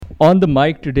On the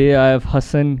mic today, I have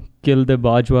Hassan Kilde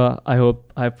Bajwa. I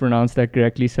hope I pronounced that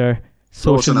correctly, sir.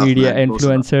 Close Social enough, media man. Close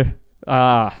enough.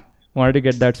 influencer. Wanted to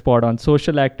get that spot on.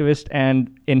 Social activist, and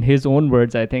in his own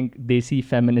words, I think Desi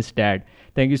feminist dad.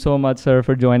 Thank you so much, sir,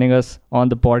 for joining us on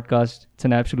the podcast. It's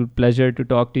an absolute pleasure to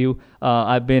talk to you.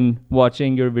 I've been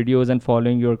watching your videos and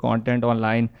following your content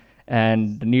online,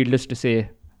 and needless to say,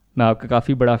 मैं आपका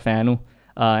काफ़ी बड़ा fan हूँ,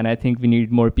 and I think we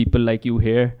need more people like you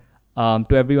here.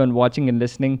 To everyone watching and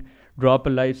listening, drop a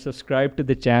like, subscribe to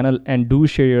the channel, and do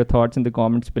share your thoughts in the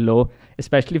comments below,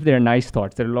 especially if they are nice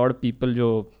thoughts. There are a lot of people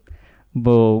जो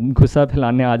वो गुस्सा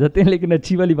फैलाने आ जाते हैं लेकिन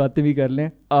अच्छी वाली बातें भी कर लें.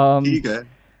 ठीक है,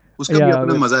 उसका भी Yeah,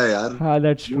 अपना but मजा है यार. हाँ,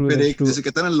 that's वो true, फिर that's एक true. जैसे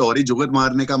कहते हैं ना, लॉरी जुगत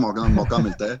मारने का मौका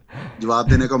मिलता है, जवाब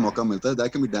देने का मौका मिलता है.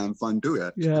 That can be damn fun too,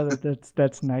 यार. Yeah,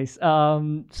 that's nice.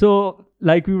 So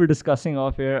like we were discussing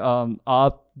off here,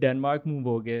 आप डेनमार्क मूव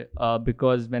हो गए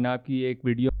because मैंने आपकी एक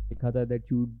वीडियो देखा था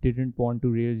that you didn't want to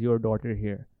raise your daughter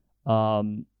here,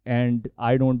 and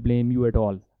I don't blame you at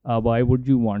all. Why would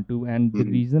you want to? And the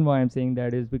reason why I'm saying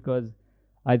that is because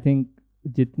I think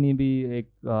जितनी भी एक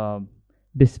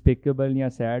despicable या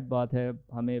sad बात है,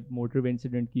 हमें motor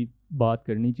incident की बात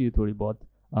करनी चाहिए थोड़ी बहुत,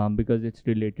 because it's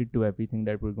related to everything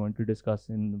that we're going to discuss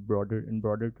in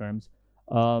broader terms.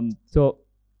 So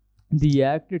the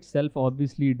act itself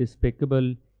obviously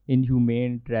despicable,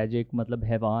 inhumane, tragic, मतलब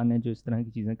हैवान है जो इस तरह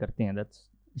की चीज़ें करते हैं, that's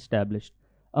established.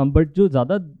 But जो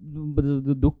ज़्यादा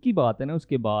दुख की बात है ना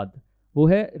उसके बाद, वो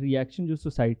है रिएक्शन जो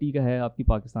सोसाइटी का है आपकी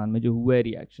पाकिस्तान में जो हुआ है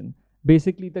रिएक्शन.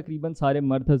 बेसिकली तकरीबन सारे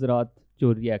मर्द हजरात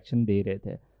जो रिएक्शन दे रहे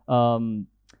थे,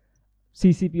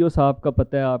 CCPO साहब का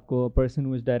पता है आपको, person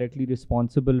who is directly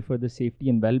responsible for the safety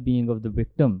and well being of the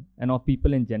victim and of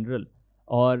people in general.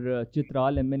 और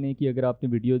चित्राल MNA की अगर आपने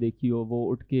वीडियो देखी हो, वो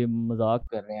उठ के मजाक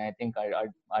कर रहे हैं. I think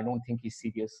I don't think he is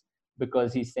serious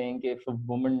because he is saying कि if a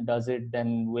woman does it then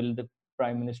will the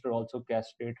prime minister also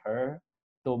castrate her.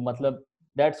 तो मतलब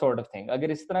दैट सॉर्ट ऑफ थिंग,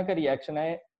 अगर इस तरह का रिएक्शन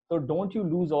है तो don't you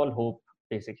lose all hope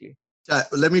basically.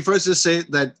 Let me first just say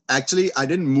that actually I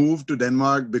didn't move to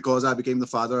Denmark because I became the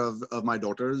father of my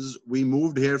daughters. We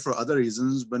moved here for other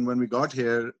reasons. But when we got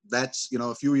here, that's, a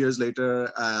few years later,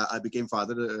 I became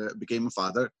a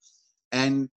father.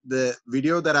 And the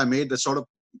video that I made that sort of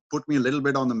put me a little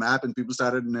bit on the map and people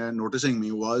started noticing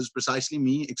me was precisely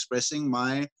me expressing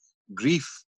my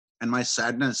grief and my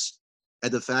sadness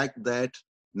at the fact that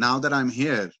now that I'm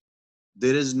here,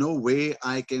 there is no way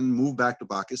I can move back to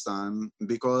Pakistan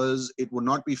because it would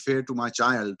not be fair to my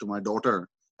child, to my daughter.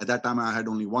 At that time, I had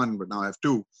only one, but now I have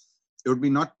two.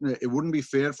 It wouldn't be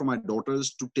fair for my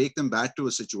daughters to take them back to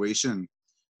a situation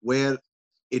where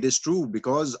it is true,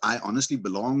 because I honestly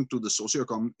belong to the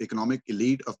socio-economic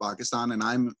elite of Pakistan,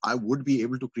 and I would be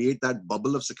able to create that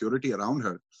bubble of security around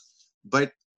her.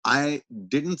 But I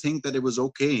didn't think that it was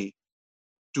okay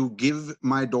to give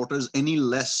my daughters any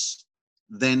less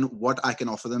than what I can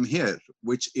offer them here,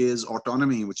 which is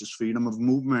autonomy, which is freedom of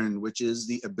movement, which is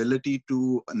the ability to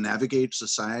navigate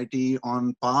society on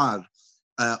par,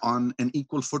 on an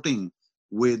equal footing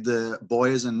with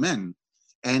boys and men.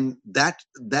 And that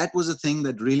was a thing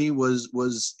that really was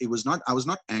it was not, I was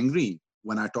not angry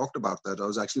when I talked about that. I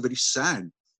was actually very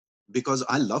sad because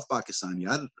I love Pakistan.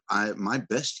 Yeah, my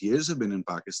best years have been in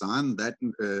Pakistan. That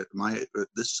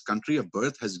this country of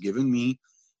birth has given me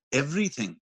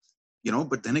everything.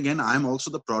 But then again, I'm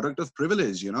also the product of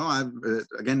privilege. I've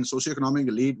again,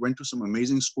 socioeconomic elite, went to some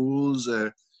amazing schools.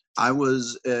 I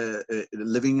was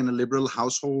living in a liberal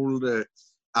household.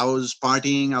 I was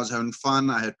partying. I was having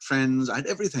fun. I had friends. I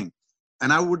had everything.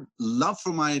 And I would love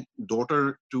for my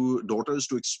daughters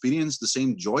to experience the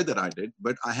same joy that I did.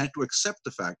 But I had to accept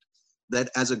the fact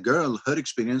that as a girl, her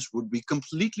experience would be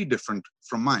completely different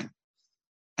from mine.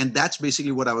 And that's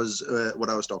basically what I was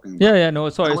talking about. Yeah, no,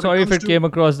 sorry if it came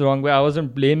across the wrong way. I wasn't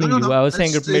blaming you. No, I was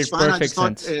saying it made fine. perfect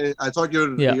sense. I thought your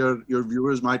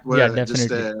viewers might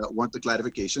just want the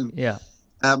clarification. Yeah.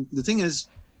 The thing is,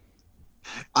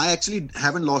 I actually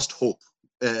haven't lost hope.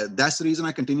 That's the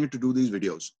reason I continue to do these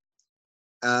videos.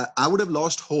 I would have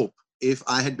lost hope if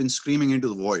I had been screaming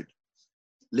into the void.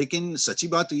 लेकिन सच्ची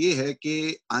बात तो ये है कि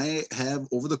I have,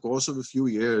 over the course of a few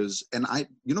years, and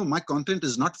my content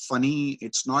is not funny.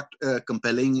 It's not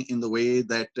compelling in the way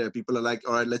that people are like,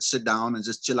 all right, let's sit down and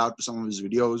just chill out to some of his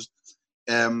videos.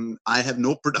 I have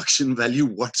no production value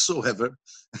whatsoever.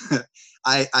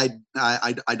 I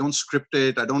don't script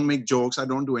it. I don't make jokes. I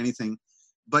don't do anything.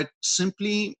 But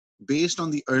simply based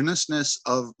on the earnestness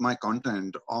of my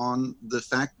content, on the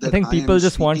fact that I think people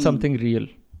just want something real.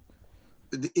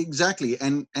 Exactly.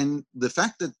 And the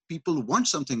fact that people want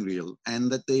something real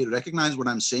and that they recognize what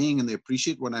I'm saying and they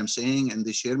appreciate what I'm saying and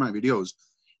they share my videos,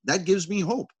 that gives me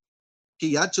hope.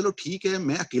 कि यार चलो ठीक है,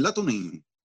 मैं अकेला तो नहीं हूँ,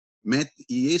 मैं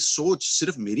ये सोच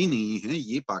सिर्फ मेरी नहीं है,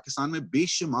 ये पाकिस्तान में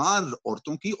बेशुमार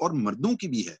औरतों की और मर्दों की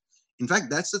भी है. In fact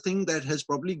that's the thing that has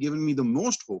probably given me the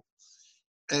most hope.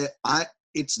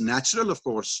 It's natural, of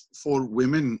course, for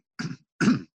women,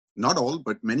 not all,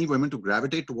 but many women, to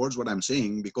gravitate towards what I'm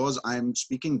saying because I'm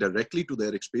speaking directly to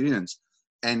their experience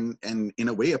and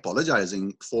in a way apologizing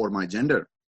for my gender.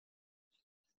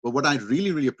 But what I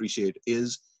really, really appreciate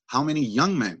is how many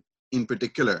young men in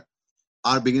particular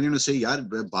are beginning to say, yaar,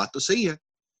 baat to sahi hai.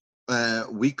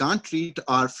 We can't treat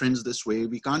our friends this way.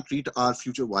 We can't treat our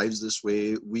future wives this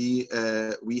way.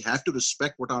 We have to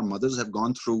respect what our mothers have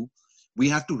gone through. We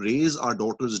have to raise our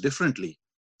daughters differently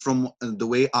from the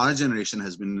way our generation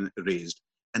has been raised.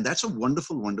 And that's a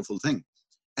wonderful, wonderful thing.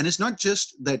 And it's not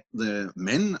just that the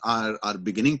men are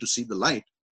beginning to see the light,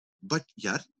 but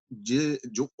यार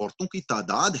जो औरतों की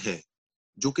तादाद है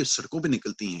जो कि सड़कों पे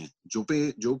निकलती हैं,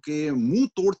 जो कि मुंह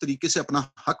तोड़ तरीके से अपना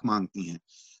हक मांगती हैं,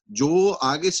 जो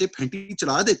आगे से फेंटी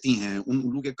चला देती हैं उन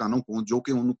उल्लू के कानों को जो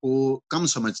कि उनको कम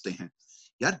समझते हैं.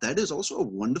 यार, that is also a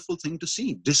wonderful thing to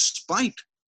see, despite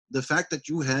the fact that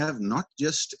you have not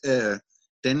just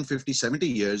 10, 50, 70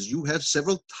 years, you have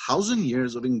several thousand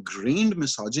years of ingrained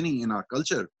misogyny in our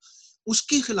culture.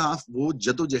 उसके खिलाफ वो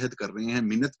जदोजहद कर रहे हैं,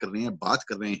 मेहनत कर रहे हैं, बात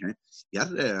कर रहे हैं.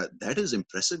 यार, that is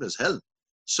impressive as hell.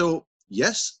 So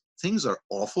yes, things are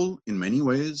awful in many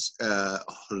ways.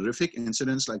 Horrific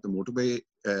incidents like the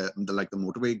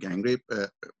motorway gang rape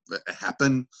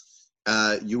happen.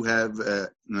 You have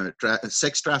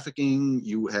sex trafficking,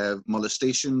 you have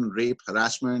molestation, rape,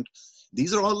 harassment.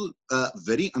 These are all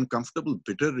very uncomfortable,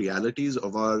 bitter realities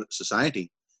of our society.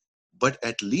 But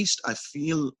at least I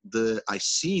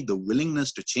see the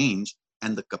willingness to change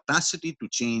and the capacity to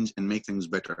change and make things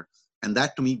better. And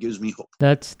that to me gives me hope.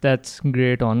 That's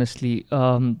great, honestly.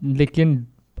 लेकिन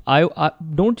I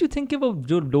don't you think कि वो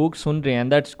जो लोग सुन रहे हैं,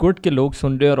 that's good कि लोग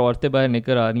सुन रहे हैं और औरतें बाहर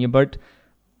निकल आ रही हैं, बट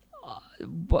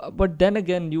देन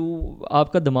अगेन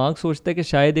आपका दिमाग सोचता है कि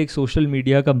शायद एक सोशल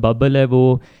मीडिया का बबल है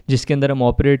वो जिसके अंदर हम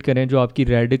ऑपरेट करें, जो आपकी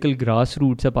रेडिकल ग्रास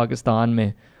रूट्स है पाकिस्तान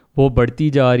में वो बढ़ती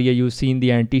जा रही है. You seen the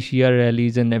anti Shia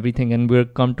rallies and everything, and we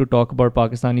come to talk about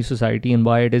Pakistani society and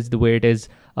why it is the way it is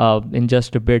in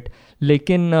just a bit.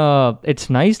 लेकिन it's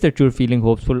nice that you are feeling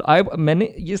hopeful.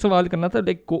 मैंने ये सवाल करना था,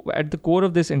 like at the core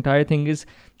of this entire thing is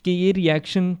कि ये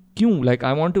reaction क्यों, like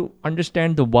I want to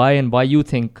understand the Y and why you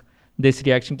think this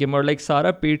reaction के more, लाइक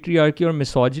सारा पेट्रियार्की और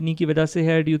मिसोजिनी की वजह से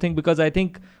है, do you think? Because I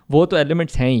think वो तो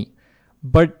एलिमेंट्स हैं ही,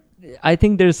 but I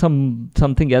think there is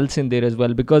something else in their as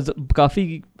well, because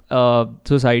काफ़ी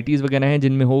सोसाइटीज़ वगैरह हैं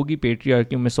जिनमें होगी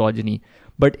पेट्रियार्की और मिसोजिनी,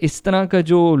 बट इस तरह का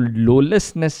जो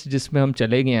लोलेसनेस जिसमें हम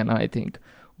चले गए हैं ना, आई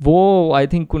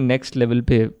थिंक को नेक्स्ट लेवल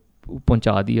पे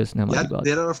पहुंचा दी है उसने हमारी बात.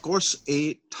 There are of course a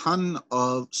ton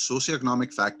of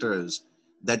socioeconomic factors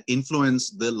that influence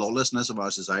the lawlessness of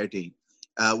our society.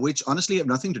 Which honestly have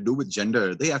nothing to do with gender.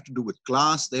 They have to do with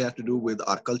class. They have to do with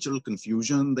our cultural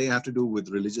confusion. They have to do with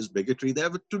religious bigotry. They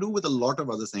have to do with a lot of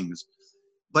other things.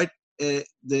 But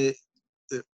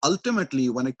ultimately,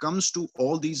 when it comes to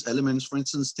all these elements, for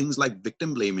instance, things like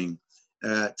victim blaming,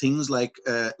 things like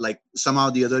somehow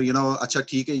the other, अच्छा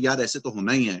ठीक है यार, ऐसे तो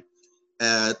होना ही है.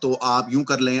 तो आप यूं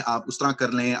कर लें, आप उस तरह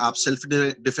कर लें, आप सेल्फ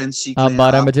डिफेंस सीख लें,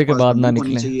 12 बजे के बाद ना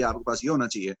निकलें, आपके पास ये होना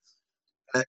चाहिए.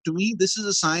 To me, this is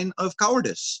a sign of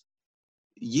cowardice.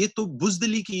 ये तो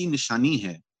बुज़दिली की निशानी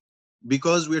है.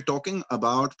 Because we're talking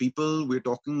about people, we're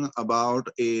talking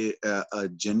about a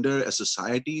gender, a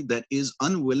society that is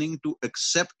unwilling to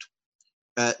accept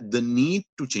the need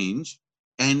to change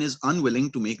and is unwilling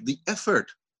to make the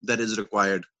effort that is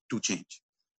required to change.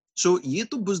 So ये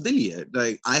तो बुज़दिली है.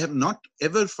 Like, I have not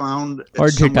ever found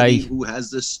somebody who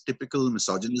has this typical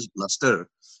misogynist bluster.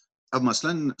 अब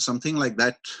मसलन something like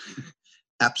that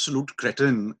absolute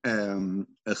cretin,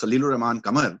 Khalilur Rahman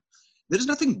Qamar, there is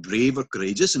nothing brave or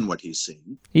courageous in what he's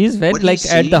saying. He's very, like,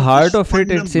 at the heart of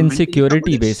it, it's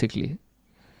insecurity, basically.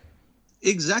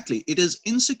 Exactly. It is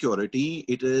insecurity.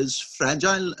 It is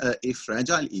fragile, a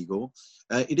fragile ego.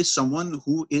 It is someone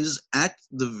who is at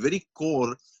the very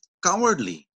core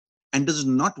cowardly and does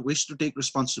not wish to take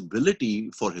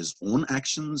responsibility for his own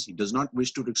actions. He does not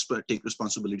wish to take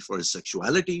responsibility for his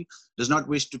sexuality, does not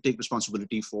wish to take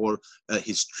responsibility for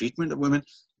his treatment of women.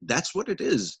 That's what it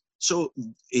is. So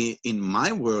in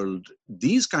my world,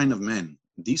 these kind of men,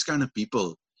 these kind of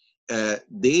people,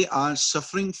 they are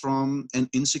suffering from an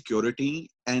insecurity,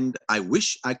 and I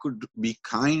wish I could be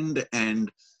kind and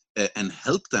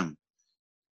help them.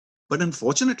 But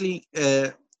unfortunately,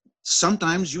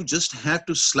 sometimes you just have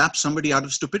to slap somebody out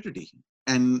of stupidity.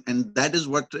 and that is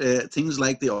what things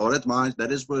like the Aurat March,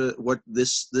 that is what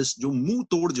this जो मुंह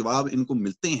तोड़ जवाब इनको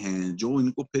मिलते हैं, जो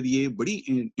इनको फिर ये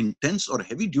बड़ी intense और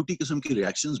heavy duty किस्म की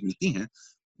reactions मिलती हैं,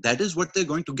 that is what they're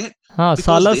going to get. हाँ, Because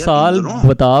साला they are in साल the wrong.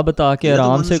 बता के They're the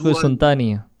आराम ones से who कोई are. सुनता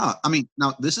नहीं है. I mean,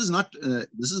 now this is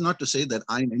not to say that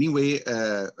I in any way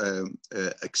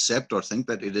accept or think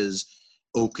that it is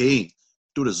okay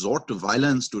to resort to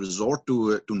violence, to resort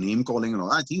to name calling and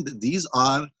all. I think that these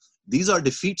are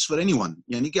defeats for anyone.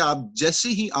 यानी कि आप जैसे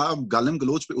ही आप गालिम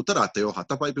गलोच पे उतर आते हो,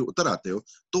 हाथापाई पे उतर आते हो,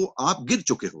 तो आप गिर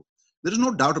चुके हो. There is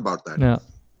no doubt about that. Yeah.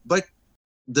 But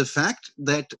the fact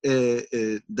that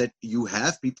that you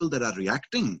have people that are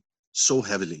reacting so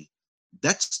heavily,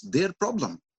 that's their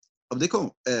problem. अब देखो,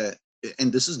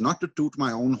 and this is not to toot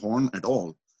my own horn at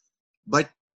all, but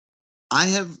I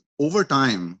have over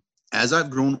time, as I've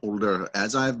grown older,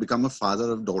 as I've become a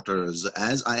father of daughters,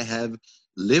 as I have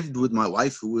lived with my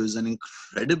wife, who is an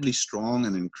incredibly strong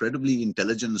and incredibly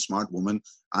intelligent and smart woman.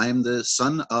 I am the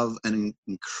son of an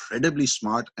incredibly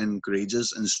smart and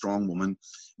courageous and strong woman.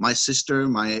 My sister,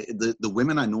 the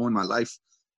women I know in my life,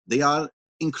 they are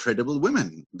incredible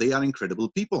women. They are incredible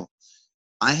people.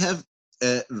 I have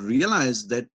realized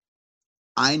that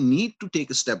I need to take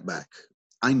a step back.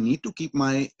 I need to keep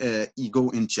my ego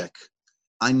in check.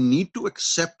 I need to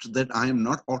accept that I am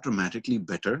not automatically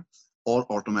better or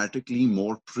automatically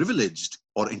more privileged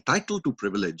or entitled to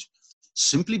privilege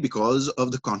simply because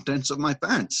of the contents of my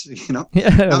pants. You know, Yeah,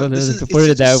 now, well, this is to put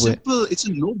it that way. simple. It's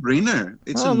a no-brainer.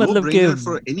 It's a मतलब no-brainer कि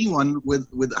for anyone with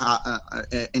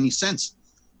any sense.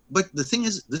 But the thing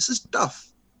is, this is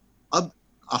tough. अब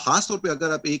खास तौर पे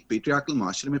अगर आप एक patriarchal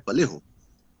माशरे में पले हो,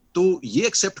 तो ये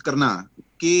एक्सेप्ट करना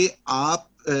कि आप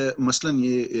मसलन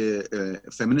ये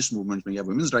फेमिनिस्ट मूवमेंट में या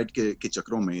वुमेन्स राइट के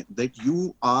चक्रों में that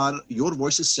you are your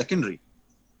voice is secondary,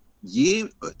 ये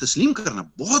तस्लीम करना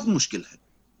बहुत मुश्किल है.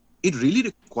 It really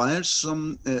requires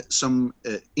some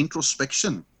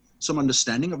introspection, some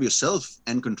understanding of yourself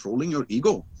and controlling your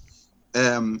ego,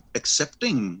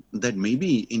 accepting that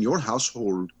maybe in your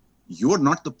household you are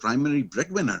not the primary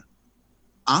breadwinner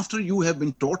after you have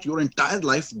been taught your entire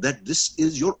life that this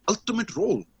is your ultimate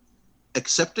role.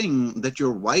 Accepting that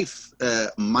your wife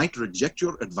might reject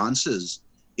your advances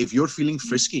if you're feeling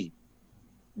frisky,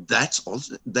 that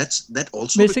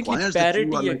also basically requires that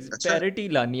you are parity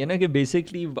लानी है ना, कि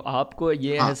basically आपको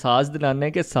ये एहसास दिलाना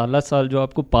है कि साला साल जो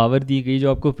आपको पावर दी गई,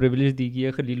 जो आपको प्रिविलेज दी गई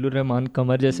है खलीलुर रहमान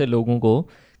कमर जैसे लोगों को,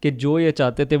 कि जो ये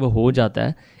चाहते थे वो हो जाता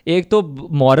है. एक तो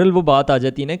मॉरल वो बात आ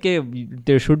जाती है ना कि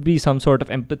there should be some sort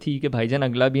of empathy, कि भाईजान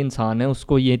अगला भी इंसान है,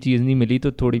 उसको ये चीज़ नहीं मिली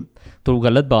तो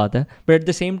गलत बात है. But at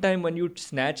the same time when you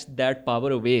snatch that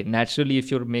power away, naturally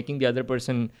if you are making the other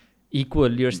person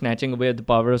equal, you're snatching away the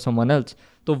power of someone else,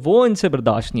 तो वो इनसे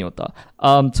बर्दाश्त नहीं होता.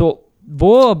 So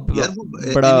वो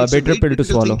बड़ा better pill to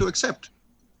swallow.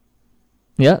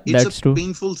 Yeah, that's true. It's a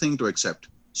painful thing to accept.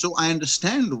 So I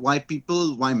understand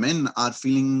why men are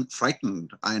feeling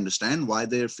frightened. I understand why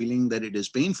they're feeling that it is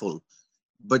painful,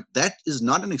 but that is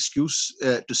not an excuse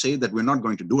to say that we're not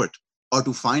going to do it or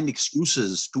to find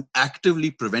excuses to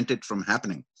actively prevent it from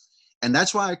happening. And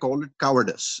that's why I call it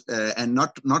cowardice, and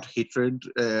not hatred,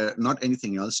 not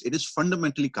anything else. It is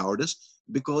fundamentally cowardice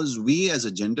because we as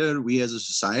a gender, we as a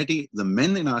society, the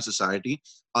men in our society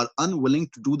are unwilling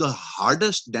to do the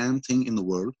hardest damn thing in the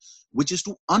world, which is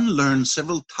to unlearn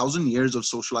several thousand years of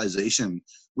socialization,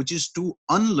 which is to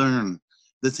unlearn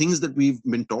the things that we've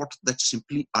been taught that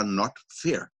simply are not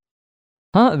fair.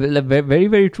 हाँ, very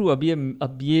very true.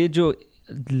 अब ये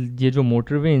जो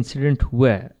motorway incident हुआ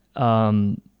है,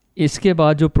 इसके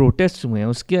बाद जो protest हुए हैं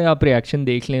उसके आप रिएक्शन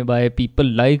देख लें by people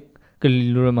like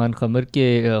Khalilur Rahman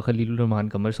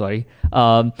Qamar sorry,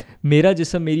 मेरा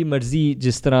जिस्म मेरी मर्ज़ी,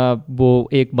 जिस तरह वो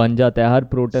एक बन जाता है, हर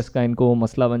प्रोटेस्ट का इनको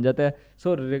मसला बन जाता है.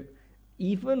 सो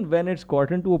even when it's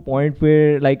gotten to a point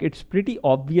where like it's pretty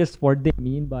obvious what they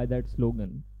mean by that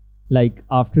slogan, like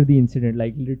after the incident,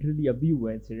 like literally अभी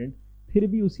हुआ incident, फिर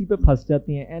भी उसी पे फंस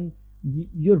जाते हैं. And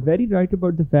you're very right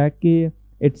about the fact कि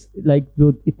it's like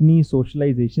जो इतनी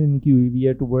socialization इनकी हुई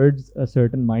है towards a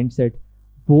certain mindset,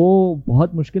 वो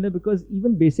बहुत मुश्किल है. Because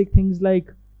even basic things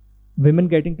like women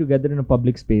getting together in a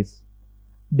public space,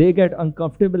 they get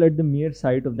uncomfortable at the mere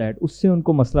sight of that. उससे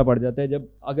उनको मसला पड़ जाता है. जब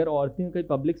अगर औरतें कहीं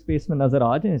पब्लिक स्पेस में नज़र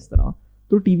आ जाएं इस तरह,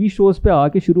 तो टीवी शोज़ पे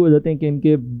आके शुरू हो जाते हैं कि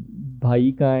इनके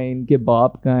भाई का है, इनके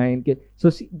बाप का है, इनके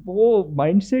वो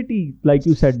mindset he like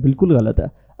you said बिल्कुल गलत है.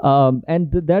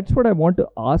 And that's what I want to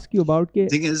ask you about. The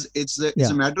thing is, it's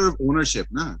a matter of ownership,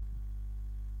 na?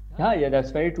 Yeah,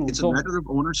 that's very true. It's a matter of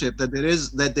ownership that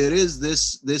there is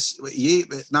this.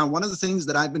 Now, one of the things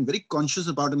that I've been very conscious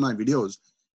about in my videos,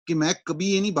 कि मैं कभी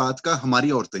ये नहीं बात का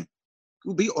हमारी औरतें,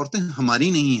 क्यों भाई औरतें हमारी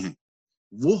नहीं हैं.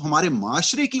 वो हमारे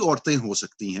माशरे की औरतें हो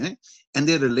सकती हैं, and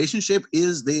their relationship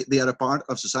is they are a part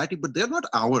of society, but they're not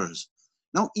ours.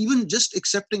 Now even just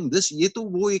accepting this, ये तो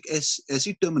वो एक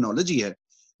ऐसी टर्मिनोलॉजी है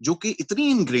जो कि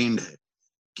इतनी ingrained है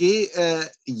कि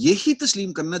यही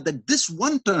तस्लीम करना that this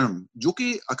one term जो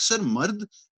कि अक्सर मर्द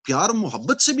प्यार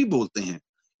मोहब्बत से भी बोलते हैं,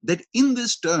 that in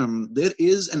this term there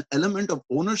is an element of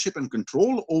ownership and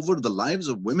control over the lives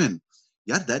of women.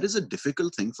 Yeah, that is a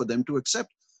difficult thing for them to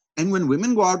accept. And when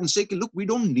women go out and say, look, we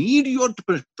don't need your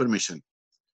permission,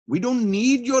 we don't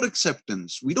need your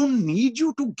acceptance, we don't need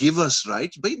you to give us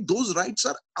rights, but those rights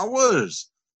are ours.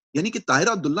 यानी कि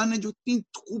ताहिरा अब्दुल्ला ने जो इतनी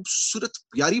खूबसूरत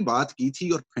प्यारी बात की थी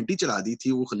और फेंटी चढ़ा दी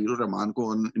थी वो खलील रहमान को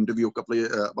on interview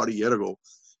about a year ago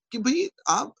कि भाई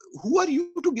आप who are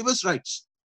you to give us rights?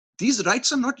 These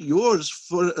rights are not yours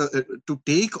for to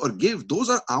take or give. Those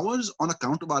are ours on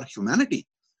account of our humanity.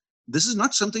 This is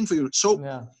not something for you. So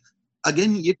Yeah.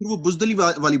 again ये फिर वो बुजदली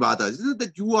वाली बात आती है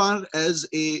that you are as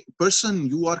a person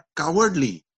you are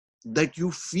cowardly, that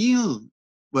you feel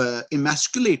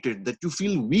emasculated, that you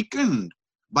feel weakened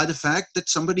by the fact that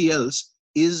somebody else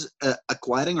is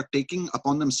acquiring or taking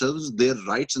upon themselves their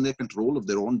rights and their control of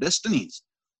their own destinies.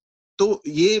 तो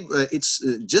ये it's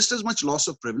just as much loss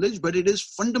of privilege, but it is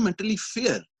fundamentally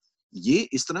fair. ये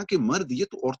इस तरह के मर्द ये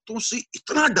तो औरतों से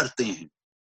इतना डरते हैं,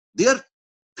 they are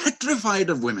petrified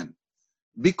of women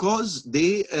because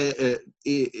they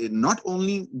not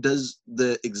only does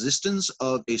the existence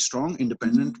of a strong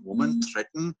independent woman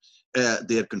threaten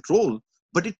their control,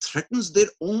 but it threatens their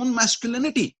own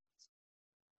masculinity.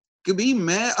 कि भाई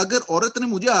मैं अगर औरत ने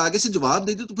मुझे आगे से जवाब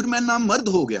दे दिया तो फिर मैं नाम मर्द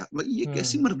हो गया, ये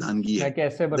कैसी मर्दानगी है? मैं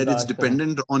कैसे That it's बर्दाश्त करूं?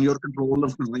 dependent on your control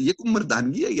of ये कोई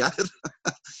मर्दानगी है यार?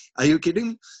 Are you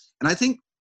kidding? And I think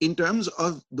in terms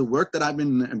of the work that I've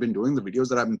been doing, the videos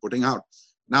that I've been putting out,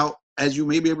 now as you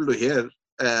may be able to hear,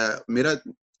 मेरा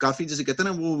काफी जैसे कहते हैं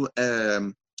ना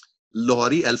वो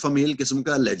लाहौरी अल्फा मेल किस्म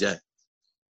का लहजा है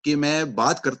कि मैं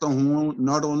बात करता हूँ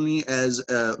not only as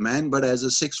a man but as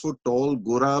a 6 foot tall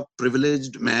गोरा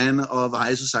privileged man of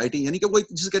high society, यानी कि वो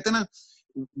जिसे कहते हैं ना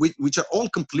which are all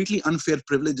completely unfair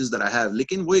privileges that I have,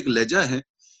 लेकिन वो एक लहजा है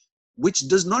which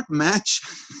does not match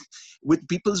with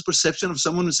people's perception of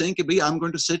someone who's saying कि भाई I'm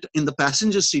going to sit in the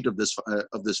passenger seat of this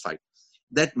fight,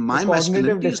 that my cognitive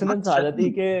masculinity is not dissonance आ जाती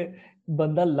है threatened. कि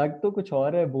बंदा लग तो कुछ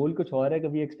और है, बोल कुछ और है,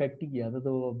 कभी एक्सपेक्ट ही किया था.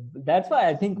 तो that's why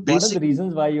I think one of the Basically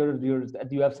reasons why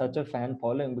you have such a fan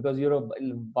following, because you're a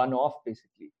one off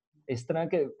basically. इस तरह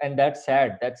के, and that's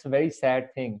sad, that's a very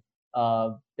sad thing,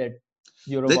 that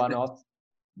you're a that one off,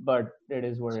 but it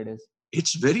is what it is.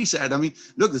 it's very sad. I mean,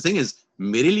 look, the thing is,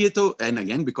 मेरे लिए तो, and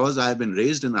again, because I have been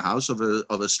raised in the house of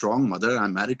a strong mother,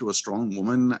 I'm married to a strong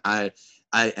woman.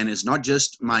 And it's not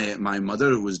just my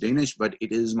mother who is Danish, but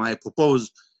it is my pupos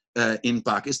in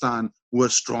Pakistan who are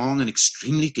strong and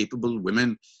extremely capable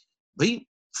women. Bhai,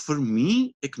 for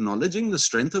me, acknowledging the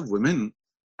strength of women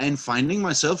and finding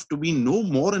myself to be no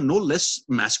more and no less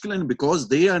masculine because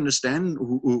they understand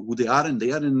who they are and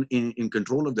they are in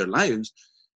control of their lives,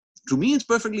 to me it's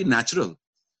perfectly natural.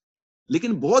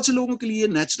 लेकिन बहुत से लोगों के लिए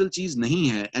natural चीज नहीं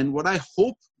है. And what I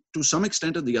hope to some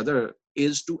extent or the other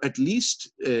is to at least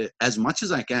as much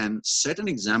as I can set an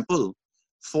example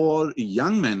for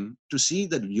young men to see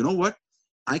that, you know what,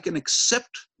 I can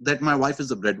accept that my wife is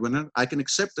the breadwinner. I can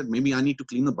accept that maybe I need to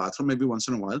clean the bathroom every once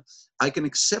in a while. I can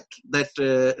accept that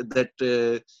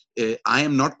I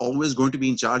am not always going to be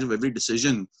in charge of every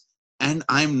decision, and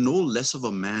I'm no less of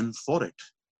a man for it.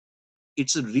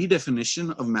 It's a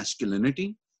redefinition of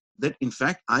masculinity that in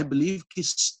fact I believe कि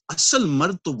असल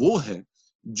मर्द तो वो है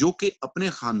जो कि अपने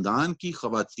खानदान की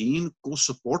ख़वातीन को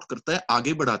सपोर्ट करता है,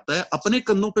 आगे बढ़ाता है, अपने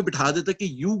कंधों पे बिठा देता है कि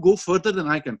you go further than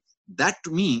I can. That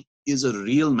to me is a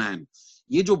real man.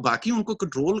 ये जो बाकी उनको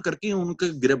कंट्रोल करके उनके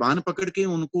गिरबान पकड़ के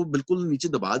उनको बिल्कुल नीचे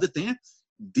दबा देते हैं,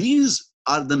 these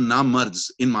are the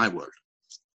नामर्द्स in my world.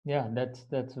 Yeah,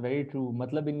 that's very true.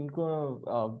 मतलब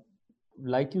इनको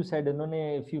like you said, इन्होंने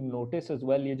if you notice as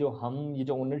well, ये जो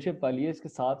ओनरशिप वाली है, इसके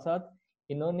साथ साथ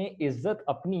इन्होंने इज्जत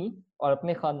अपनी और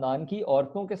अपने खानदान की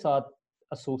औरतों के साथ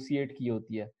एसोसिएट की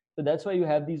होती है. So that's why you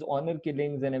have these honor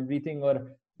killings and everything. और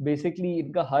basically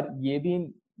इनका हर ये भी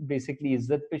basically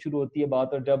इज्जत पे शुरू होती है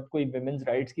बात, और जब कोई women's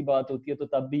rights की बात होती है तो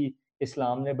तब भी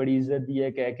इस्लाम ने बड़ी इज्जत दी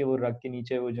है, कह के वो रग के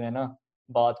नीचे वो जो है ना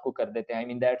बात को कर देते हैं. I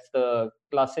mean that's the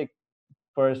classic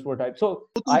first वो type. So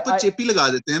वो तो ऊपर चेपी लगा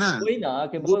देते हैं ना, वही ना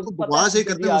कि वो वो तो पता है बकवास ये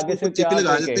मुझे करते भी हैं, उसके आगे से ऊपर चेपी क्या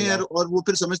लगा कोई देते हैं कहेगा. और वो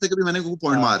फिर समझते हैं कि मैंने वो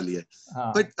पॉइंट मार लिया है.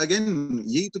 हाँ. बट अगेन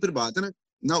यही तो फिर बात है ना.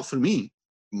 नाउ फॉर मी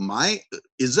माय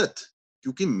इज्जत,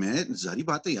 क्योंकि मैं जारी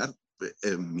बात है यार,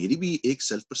 मेरी भी एक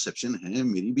सेल्फ परसेप्शन है,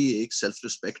 मेरी भी एक सेल्फ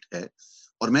रिस्पेक्ट है,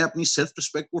 और मैं अपनी सेल्फ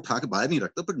रिस्पेक्ट को उठा के बाहर नहीं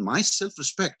रखता, but my self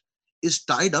respect is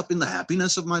tied up in the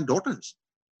happiness of my daughters,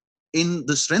 in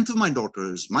the strength of my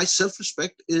daughters. My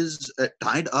self-respect is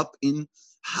tied up in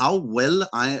how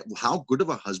good of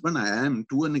a husband I am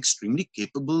to an extremely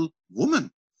capable woman.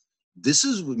 This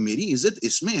is meri izzat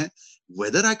isme hai.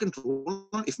 Whether I control,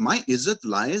 if my izzat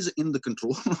lies in the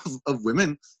control of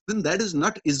women, then that is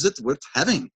not izzat worth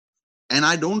having. And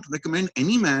I don't recommend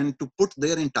any man to put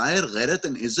their entire ghairat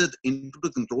and izzat into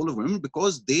the control of women,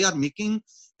 because they are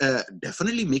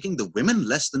definitely making the women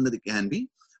less than they can be,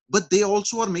 but they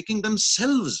also are making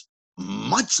themselves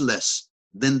much less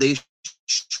than they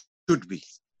should be.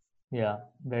 Yeah,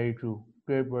 very true.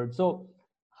 Great word. So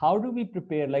how do we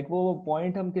prepare? Like वो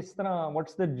point हम किस तरह,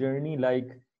 what's the journey like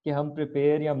कि हम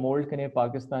prepare या mold करें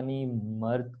पाकिस्तानी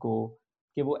मर्द को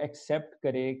कि वो accept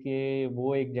करे कि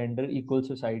वो एक gender equal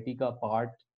society का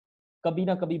part कभी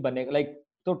ना कभी बनेगा, like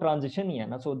तो transition ही है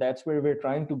ना, so that's where we're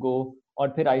trying to go.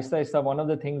 और फिर Aahista Aahista one of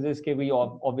the things is कि we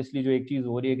obviously जो एक चीज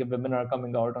हो रही है कि women are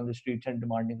coming out on the streets and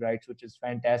demanding rights, which is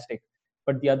fantastic,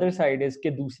 but the other side is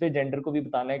कि दूसरे gender को भी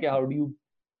बताना है कि how do you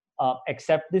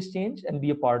accept this change and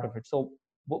be a part of it. So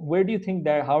where do you think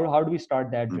that, how do we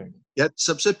start that journey? यार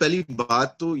सबसे पहली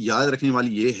बात तो याद रखने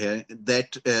वाली ये है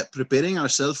that preparing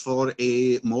ourselves for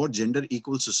a more gender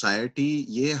equal society,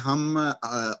 ये हम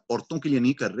औरतों के लिए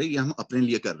नहीं कर रहे, ये हम अपने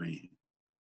लिए कर रहे हैं.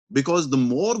 Because the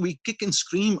more we kick and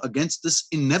scream against this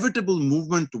inevitable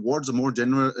movement towards a more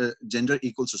gender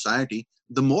equal society,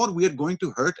 the more we are going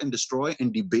to hurt and destroy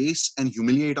and debase and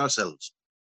humiliate ourselves.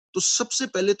 तो सबसे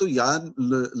पहले तो यार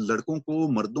लड़कों को,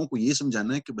 मर्दों को ये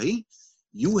समझाना है कि भाई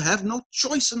you have no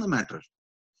choice in the matter.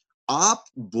 आप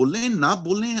बोलें ना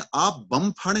बोलें, आप बम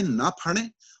फाड़ें ना फाड़ें,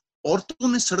 औरतों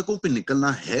ने सड़कों पे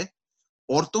निकलना है.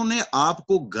 औरतों ने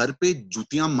आपको घर पे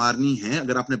जूतियां मारनी है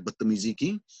अगर आपने बदतमीजी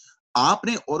की.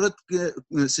 आपने औरत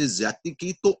से ज्यादती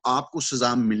की तो आपको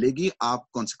सजा मिलेगी, आप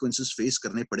consequences फेस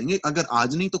करने पड़ेंगे. अगर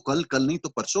आज नहीं तो कल, कल नहीं तो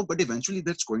परसों, but eventually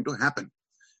that's going to happen.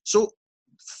 So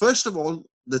first of all,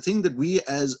 the thing that we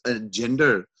as a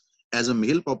gender, as a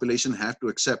male population have to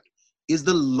accept is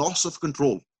the loss of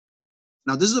control.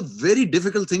 Now this is a very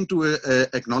difficult thing to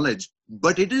acknowledge,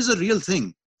 but it is a real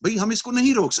thing. भाई हम इसको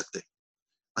नहीं रोक सकते.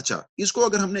 अच्छा, इसको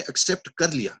अगर हमने accept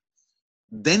कर लिया,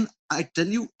 then I tell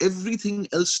you everything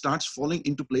else starts falling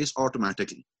into place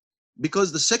automatically.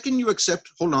 Because the second you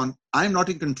accept, hold on, I'm not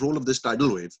in control of this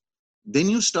tidal wave, then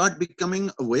you start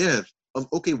becoming aware of,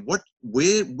 okay,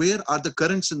 where are the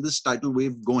currents in this tidal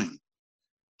wave going?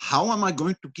 How am I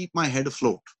going to keep my head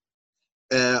afloat?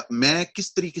 मैं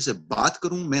किस तरीके से बात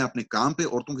करूं, मैं अपने काम पे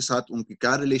औरतों के साथ उनकी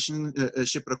क्या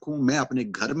रिलेशनशिप रखूं, मैं अपने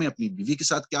घर में अपनी बीवी के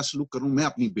साथ क्या सलूक करूं, मैं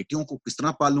अपनी बेटियों को किस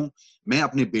तरह पालूं, मैं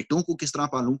अपने बेटों को किस तरह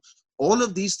पालूं. All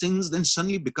of these things then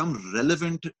suddenly become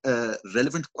relevant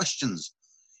questions.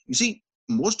 You see,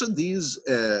 most of these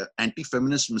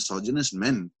anti-feminist, misogynist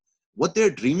men, what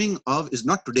they're dreaming of is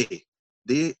not today.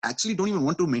 They actually don't even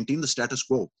want to maintain the status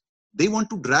quo. They want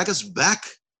to drag us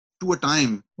back to a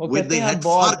time where they had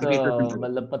far greater control.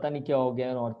 मतलब पता नहीं क्या हो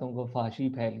गया, औरतों को फांसी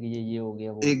फैल गई है, ये हो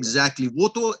गया, वो Exactly. वो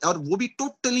तो, और वो भी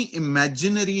totally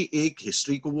imaginary एक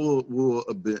हिस्ट्री को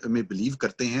वो में बिलीव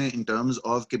करते हैं in terms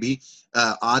of कि भी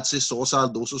आज से 100 साल,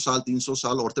 200 साल, 300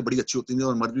 साल औरतें बड़ी अच्छी होती थी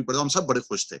और मर्द भी बड़े, हम सब बड़े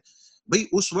खुश थे. भाई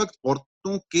उस वक्त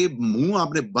औरतों के मुंह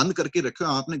आपने बंद करके रखे,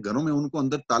 आपने घरों में उनको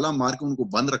अंदर ताला मार के उनको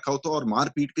बंद रखा होता और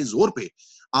मार पीट के जोर पे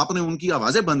आपने उनकी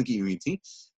आवाजें बंद की हुई थी.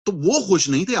 तो वो खुश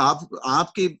नहीं थे.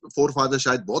 आपके फोरफादर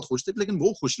शायद बहुत खुश थे, लेकिन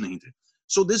वो खुश नहीं थे.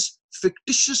 So this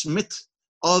fictitious myth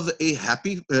of a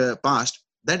happy past,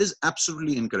 that is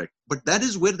absolutely incorrect. But that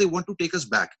is where they want to take us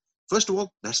back. First of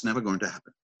all, that's never going to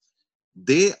happen.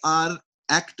 They are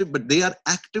active, but they are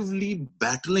actively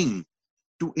battling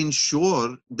to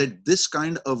ensure that this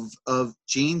kind of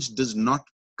change does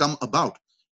not come about.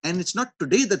 And it's not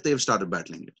today that they have started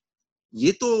battling it.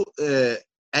 ये तो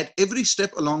at every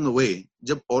step along the way,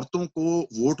 जब औरतों को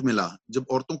vote मिला, जब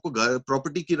औरतों को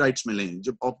property की राइट्स मिले,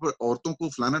 जब औरतों को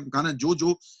फलाना ढकाना,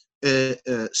 जो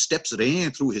स्टेप्स रहे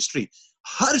हैं थ्रू हिस्ट्री,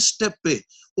 हर स्टेप पे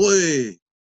ओए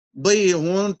भाई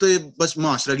हों तो बस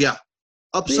माशरा गया,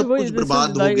 अब सब कुछ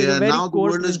बर्बाद हो गया. Now the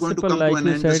world is going to come to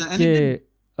an end.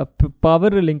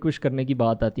 Power relinquish करने की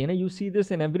बात आती है ना, you see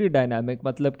this in every dynamic.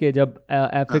 मतलब कि जब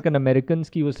अफ्रीकन अमेरिकन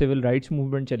की वो सिविल राइट्स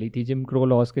मूवमेंट चली थी जिम क्रो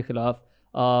लॉज के खिलाफ,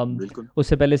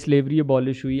 उससे पहले स्लेवरी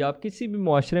अबॉलिश हुई. आप किसी भी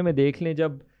मुआशरे में देख लें,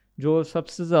 जब जो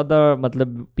सबसे ज़्यादा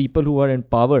मतलब people who are in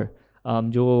power,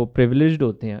 जो प्रिविलेज्ड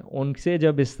होते हैं, उनसे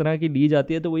जब इस तरह की ली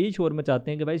जाती है तो वो यही शोर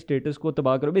मचाते हैं कि भाई स्टेटस को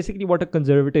तबाह करो. Basically what a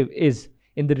conservative is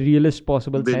in the realist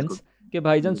possible sense, कि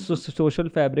भाईजान सोशल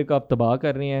फैब्रिक आप तबाह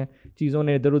कर रहे हैं, चीज़ों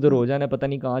ने इधर उधर हो जाना, पता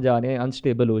नहीं कहाँ जा रहे हैं,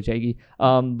 अनस्टेबल हो जाएगी.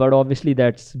 बट ऑब्वियसली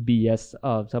दैट्स BS,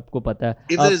 सबको पता है.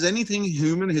 If there is anything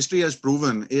human history has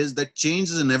proven is that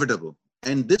change is inevitable.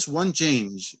 And this one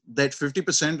change, that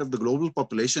 50% of the global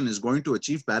population is going to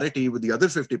achieve parity with the other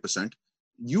 50%,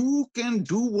 you can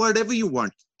do whatever you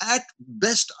want. At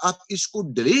best, आप इसको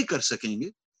delay कर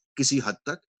सकेंगे किसी हद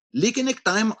तक, लेकिन एक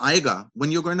time आएगा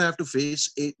when you're going to have to face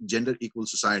a gender equal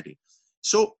society.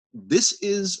 So this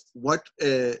is what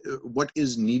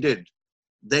is needed,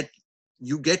 that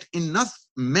you get enough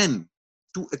men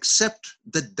to accept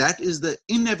that that is the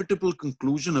inevitable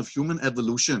conclusion of human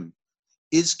evolution,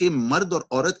 is कि मर्द और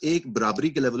औरत एक बराबरी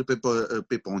के level पे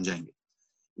पहुंच जाएंगे.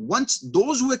 Once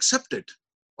those who accept it,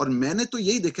 और मैंने तो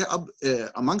यही देखा अब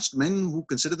amongst men who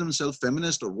consider themselves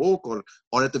feminist or woke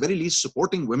or at the very least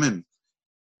supporting women,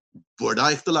 बड़ा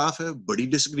इख्तलाफ है, बड़ी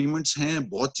disagreements हैं,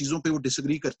 बहुत चीजों पे वो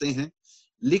disagree करते हैं,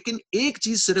 लेकिन एक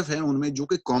चीज सिर्फ है उनमें जो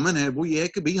कि कॉमन है, वो ये है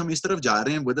कि भाई हम इस तरफ जा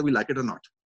रहे हैं whether we like it or not.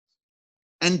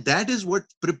 And that is what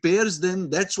prepares them,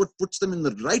 that's what puts them in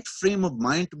the right frame of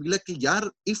mind to be like, yaar,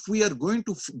 if we are going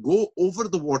to go over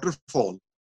the waterfall,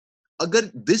 agar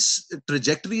this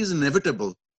trajectory is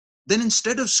inevitable, then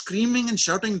instead of screaming and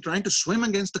shouting, trying to swim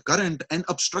against the current and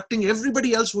obstructing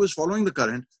everybody else who is following the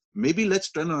current, maybe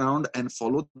let's turn around and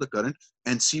follow the current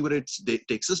and see where it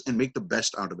takes us and make the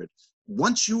best out of it.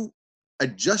 Once you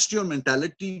adjust your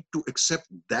mentality to accept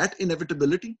that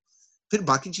inevitability, फिर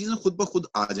बाकी चीजें खुद ब खुद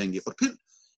आ जाएंगी. और फिर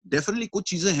definitely कुछ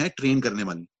चीजें हैं ट्रेन करने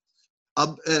वाली.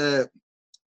 अब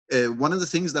one of the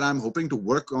things that I'm hoping to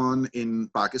work on in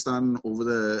Pakistan over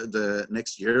the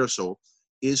next year or so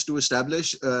is to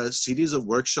establish a series of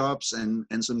workshops and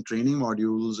some training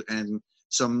modules and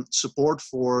some support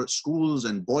for schools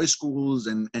and boys schools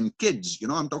and kids. You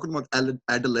know, I'm talking about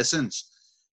adolescents,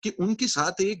 कि उनके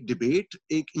साथ एक debate,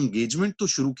 एक engagement तो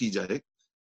शुरू की जाए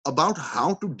about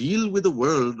how to deal with a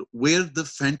world where the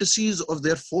fantasies of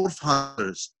their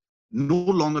forefathers no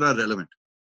longer are relevant.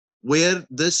 Where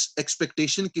this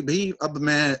expectation कि भाई अब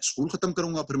मैं स्कूल खत्म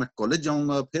करूंगा, फिर मैं कॉलेज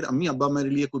जाऊंगा, फिर अम्मी अब्बा मेरे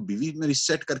लिए कोई बीवी मेरी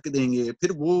सेट करके देंगे,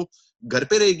 फिर वो घर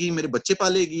पे रहेगी, मेरे बच्चे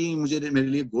पालेगी, मेरे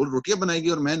लिए गोल रोटियां बनाएगी,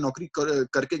 और मैं नौकरी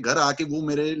करके घर आके वो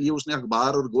मेरे लिए उसने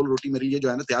अखबार और गोल रोटी मेरे लिए जो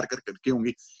है ना तैयार करके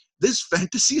होंगी. This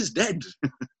fantasy is dead.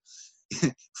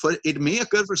 For it may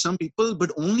occur for some people,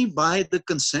 but only by the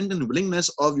consent and willingness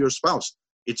of your spouse.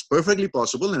 It's perfectly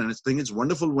possible, and I think it's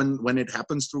wonderful when it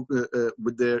happens through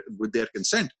with their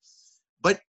consent.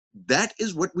 But that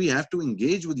is what we have to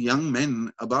engage with young men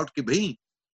about कि भाई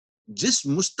जिस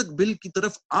मुस्तकबिल की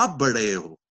तरफ आप बढ़ रहे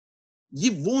हो, ये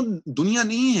वो दुनिया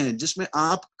नहीं है जिसमें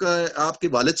आपके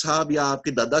वालिद साहब या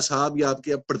आपके दादा साहब या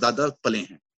आपके परदादा पले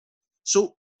हैं. So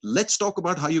let's talk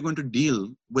about how you're going to deal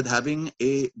with having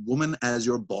a woman as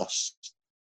your boss.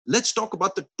 Let's talk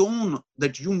about the tone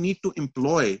that you need to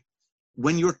employ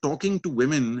when you're talking to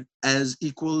women as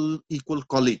equal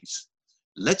colleagues.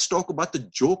 Let's talk about the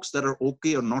jokes that are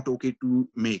okay or not okay to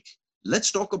make.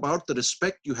 Let's talk about the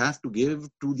respect you have to give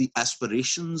to the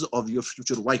aspirations of your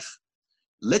future wife.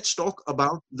 Let's talk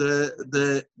about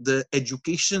the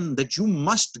education that you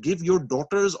must give your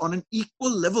daughters on an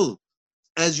equal level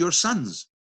as your sons.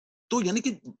 तो यानी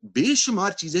कि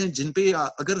बेशुमार चीजें हैं जिन पे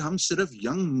अगर हम सिर्फ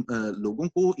यंग लोगों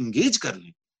को इंगेज कर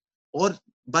लें, और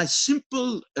by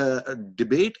simple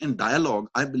debate and dialogue,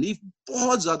 I believe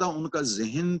बहुत ज्यादा उनका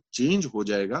जहन चेंज हो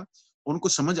जाएगा. उनको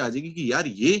समझ आ जाएगी कि यार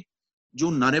ये जो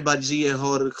नारेबाजी है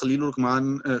और खलील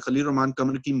रहमान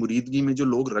कमर की मुरीदगी में जो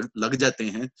लोग लग जाते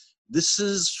हैं, this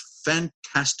is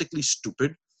fantastically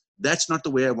stupid. That's not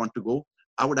the way I want to go.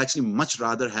 I would actually much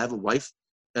rather have a wife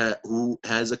who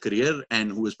has a career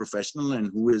and who is professional and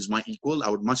who is my equal. I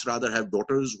would much rather have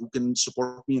daughters who can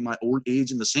support me in my old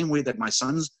age in the same way that my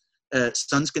sons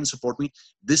can support me.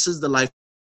 This is the life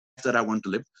that I want to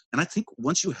live. And I think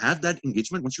once you have that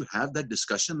engagement, once you have that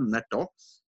discussion and that talk,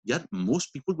 yeah,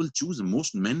 most people will choose,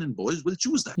 most men and boys will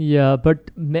choose that. Yeah,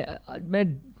 but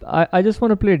I just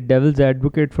want to play devil's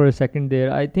advocate for a second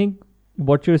there. I think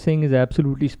what you're saying is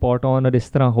absolutely spot on, और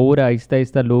इस तरह हो रहा है, आहिस्ता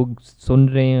आहिस्ता लोग सुन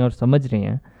रहे हैं और समझ रहे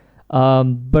हैं.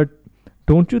 But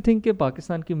don't you think कि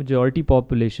पाकिस्तान की majority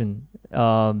population,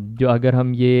 जो अगर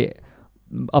हम ये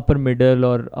upper middle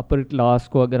और upper class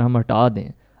को अगर हम हटा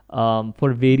दें,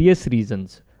 for various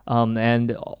reasons,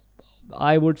 and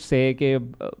I would say कि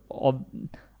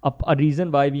a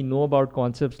reason why we know about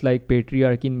concepts like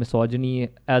patriarchy and misogyny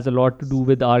has a lot to do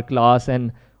with our class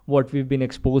and what we've been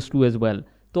exposed to as well.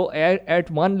 तो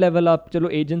at one level आप चलो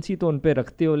agency तो उन पे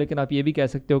रखते हो, लेकिन आप ये भी कह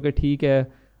सकते हो कि ठीक है,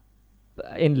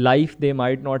 in life they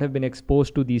might not have been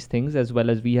exposed to these things as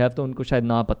well as we have, तो उनको शायद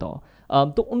ना पता हो.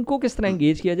 तो उनको किस तरह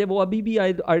engage किया जाए? वो अभी भी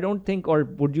I don't think, or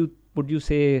would you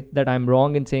say that I'm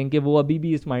wrong in saying कि वो अभी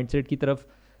भी इस mindset की तरफ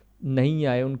नहीं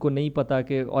आए, उनको नहीं पता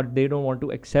कि, और they don't want to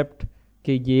accept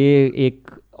कि ये एक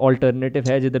alternative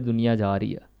है जिधर दुनिया जा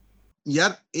रही है?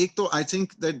 यार एक तो I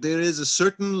think that there is a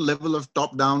certain level of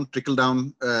top down trickle down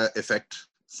effect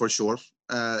for sure.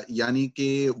 यानी कि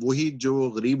वही जो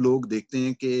गरीब लोग देखते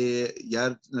हैं कि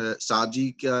यार साहब जी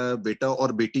का बेटा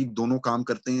और बेटी दोनों काम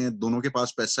करते हैं, दोनों के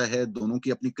पास पैसा है, दोनों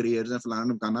की अपनी करियर्स हैं, फलाना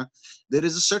ढमकाना. There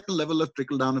is a certain level of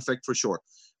trickle down effect for sure.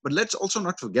 But let's also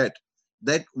not forget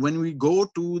that when we go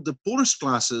to the poorest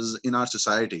classes in our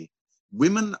society,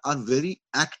 women are very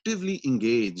actively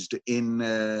engaged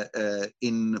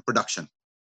in production.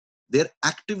 They're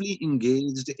actively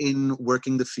engaged in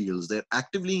working the fields. They're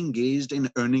actively engaged in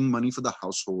earning money for the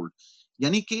household.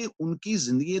 यानी कि उनकी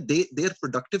जिंदगी, their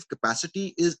productive capacity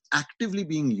is actively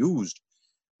being used.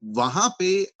 वहां पे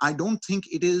I don't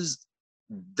think it is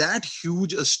that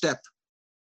huge a step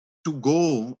to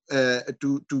go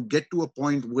to get to a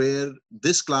point where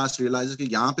this class realizes कि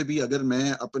यहाँ पे भी अगर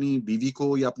मैं अपनी बीवी को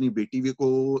या अपनी बेटी को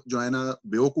जो है ना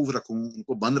बेवकूफ रखूं,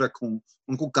 उनको बंद रखूं,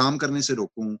 उनको काम करने से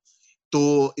रोकूं,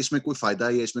 तो इसमें कोई फायदा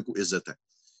है या इसमें कोई इज्जत है?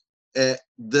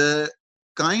 The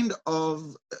kind of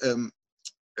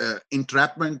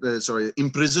entrapment,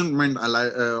 imprisonment,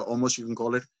 almost you can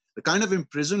call it, the kind of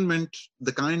imprisonment,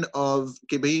 the kind of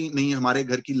कि भाई नहीं हमारे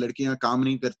घर की लड़कियां काम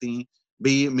नहीं करती,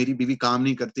 भाई मेरी बीवी काम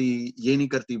नहीं करती, ये नहीं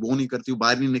करती, वो नहीं करती,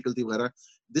 बाहर नहीं निकलती वगैरह.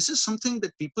 This is something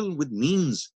that people with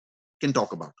means can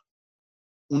talk about.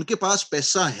 उनके पास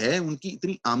पैसा है, उनकी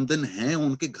इतनी आमदन है,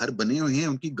 उनके घर बने हुए हैं,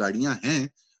 उनकी गाड़ियां हैं,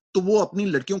 तो वो अपनी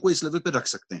लड़कियों को इस लेवल पे रख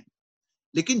सकते हैं.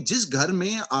 लेकिन जिस घर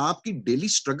में आपकी डेली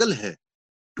स्ट्रगल है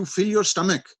to fill your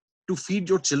stomach, to feed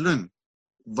your children,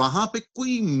 वहां पे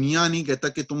कोई मियाँ नहीं कहता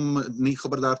कि तुम नहीं,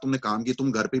 खबरदार तुमने काम किया,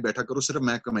 तुम घर पे बैठा करो, सिर्फ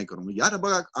मैं कमाई करूंगा. यार अब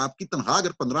आपकी तनख्वाह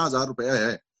अगर 15,000 रुपया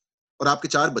है और आपके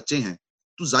 4 बच्चे हैं,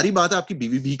 तो जारी बात है आपकी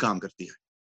बीवी भी काम करती है.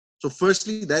 So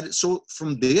firstly,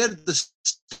 from there, the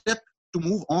step to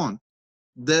move on,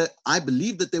 I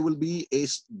believe that there will be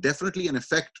definitely an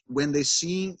effect when they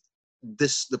see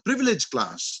the privileged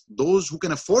class, those who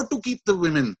can afford to keep the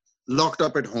women locked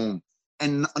up at home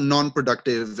and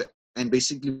non-productive and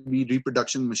basically be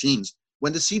reproduction machines,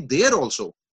 when they see there also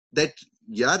that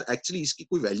यार actually इसकी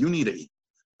कोई value नहीं रही,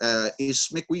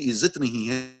 इसमें कोई इज्जत नहीं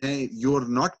है, you're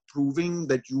not proving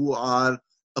that you are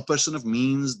a person of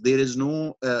means, there is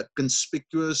no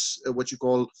conspicuous what you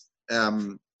call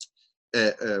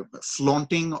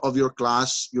flaunting of your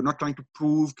class, you're not trying to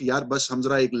prove कि यार बस हम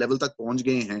जरा एक level तक पहुंच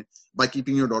गए हैं by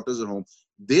keeping your daughters at home.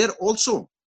 There also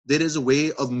there is a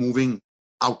way of moving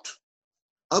out.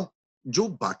 अब जो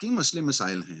बाकी मसले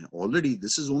मसाइल हैं, already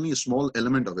this is only a small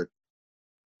element of it.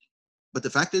 But the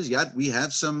fact is, yeah, we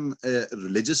have some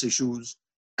religious issues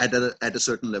at a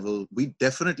certain level. We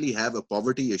definitely have a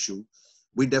poverty issue.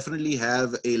 We definitely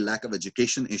have a lack of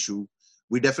education issue.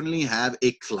 We definitely have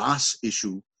a class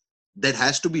issue that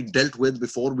has to be dealt with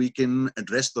before we can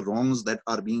address the wrongs that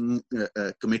are being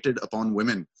committed upon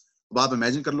women. अब आप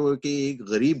imagine कर लो कि एक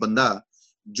गरीब बंदा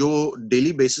जो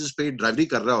daily basis पे ड्राइवरी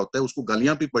कर रहा होता है, उसको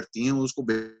गालियां भी पड़ती हैं, उसको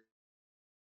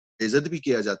बेइज्जत भी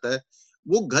किया जाता है,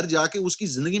 वो घर जाके उसकी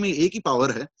जिंदगी में एक ही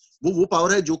पावर है, वो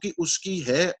पावर है जो कि उसकी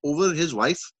है over his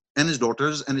wife and his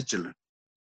daughters and his children.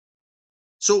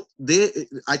 So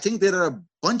I think there are a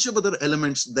bunch of other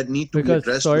elements that need to be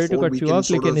addressed before we can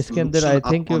sort of loosen up on this. I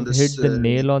think you've hit the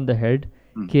nail on the head.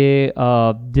 कि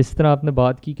जिस तरह आपने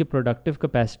बात की कि productive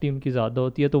capacity उनकी ज़्यादा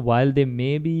होती है, तो while they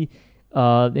may be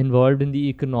involved in the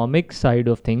economic side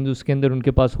of things, उसके अंदर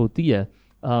उनके पास होती है,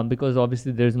 because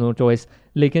obviously there is no choice.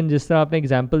 लेकिन जिस तरह आपने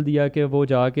एग्जांपल दिया कि वो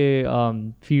जाके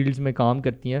फील्ड्स में काम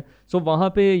करती हैं, सो वहाँ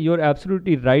पे you're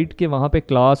absolutely right कि वहाँ पे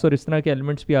क्लास और इस तरह के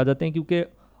एलिमेंट्स भी आ जाते हैं, क्योंकि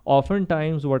often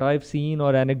times what I have seen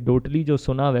और एनेक्डोटली जो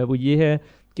सुना हुआ है वो ये है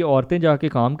कि औरतें जाके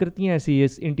काम करती हैं, ऐसे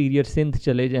इस इंटीरियर सिंध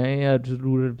चले जाएं या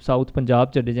रूरल साउथ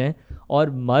पंजाब चले जाएं, और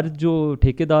मर्द जो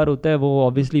ठेकेदार होता है वो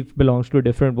ऑब्वियसली बिलोंग्स टू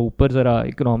डिफरेंट, वो ऊपर ज़रा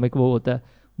इकोनॉमिक वो होता है,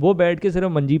 वो बैठ के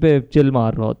सिर्फ मंजी पे चिल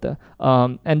मार रहा होता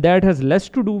है. And that has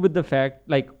less to do with the fact,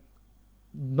 like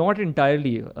not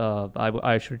entirely,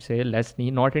 I should say less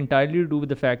नहीं, not entirely to do with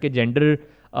the fact कि gender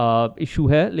issue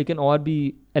है, लेकिन और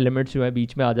भी elements जो है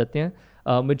बीच में आ जाते हैं.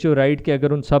 which you're right कि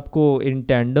अगर उन सबको in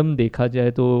tandem देखा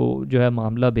जाए तो जो है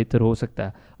मामला बेहतर हो सकता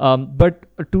है. But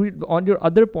to on your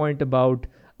other point about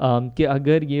कि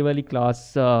अगर ये वाली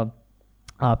क्लास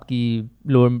आपकी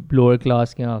लोअर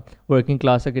क्लास या वर्किंग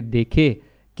क्लास अगर देखे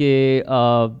कि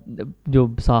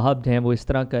जो साहब हैं वो इस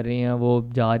तरह कर रहे हैं, वो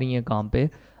जा रही हैं काम पे,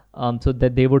 so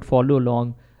that they would follow along.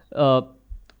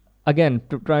 Again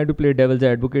try to play devil's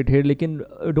advocate here, लेकिन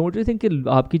डोंट यू थिंक कि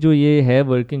आपकी जो ये है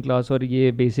वर्किंग क्लास और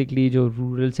ये बेसिकली जो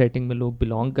रूरल सेटिंग में लोग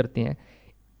बिलोंग करते हैं,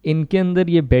 इनके अंदर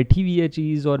ये बैठी हुई है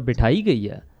चीज़ और बिठाई गई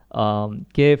है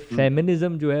कि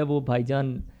फेमिनिज्म जो है वो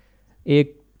भाईजान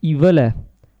एक ईवल है.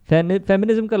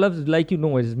 फेमिनिज्म का लफ्ज लाइक यू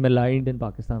नो इज मेलाइंड इन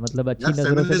पाकिस्तान, मतलब अच्छी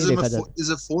नज़रों से नहीं देखा जाता. is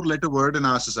a four-letter word in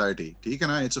our society. ठीक है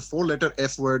ना? It's a four-letter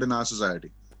F word in our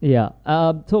society. Yeah.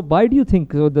 So why do you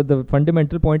think so the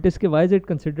fundamental point is why is it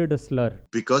considered a slur?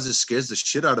 Because it scares the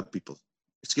shit out of people.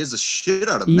 It scares the shit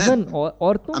out of Even men.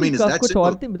 औरतों I mean, भी is that कुछ simple?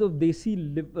 औरतें तो देसी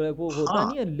वो होता हाँ,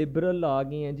 नहीं है, लिबरल आ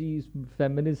गई हैं जी,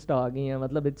 फेमिनिस्ट आ गई हैं,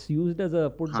 मतलब it's used as a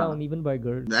put हाँ. down even by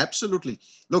girls. Absolutely.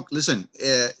 Look, listen,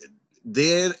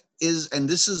 there is, and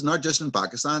this is not just in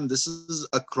Pakistan, this is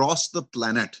across the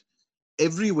planet.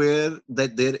 Everywhere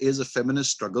that there is a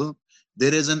feminist struggle,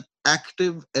 there is an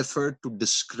active effort to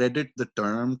discredit the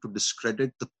term, to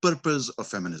discredit the purpose of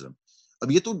feminism.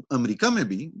 अब ये तो America में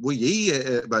भी वो यही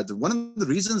है. But one of the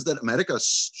reasons that America,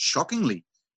 shockingly,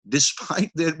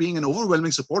 despite there being an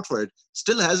overwhelming support for it,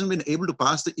 still hasn't been able to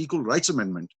pass the Equal Rights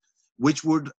Amendment, which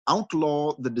would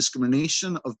outlaw the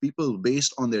discrimination of people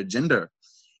based on their gender,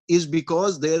 is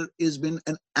because there has been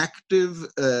an active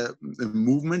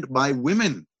movement by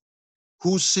women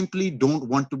who simply don't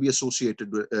want to be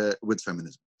associated with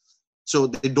feminism. So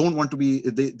they don't want to be,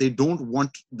 they don't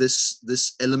want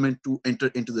this element to enter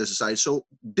into their society. So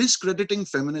discrediting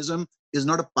feminism is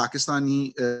not a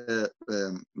Pakistani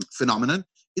phenomenon,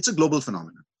 it's a global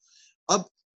phenomenon.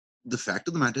 The fact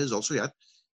of the matter is also, yeah,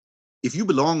 if you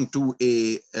belong to a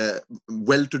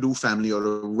well-to-do family or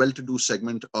a well-to-do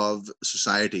segment of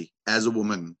society as a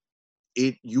woman,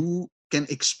 you can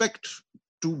expect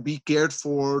to be cared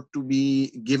for, to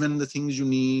be given the things you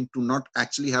need, to not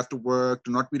actually have to work,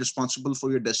 to not be responsible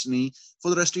for your destiny for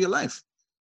the rest of your life.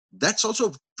 That's also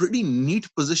a pretty neat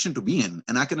position to be in.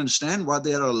 And I can understand why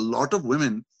there are a lot of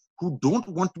women who don't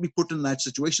want to be put in that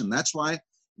situation. That's why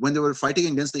when they were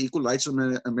fighting against the Equal Rights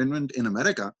Amendment in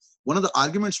America, one of the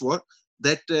arguments were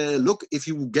that, look, if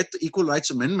you get the Equal Rights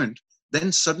Amendment,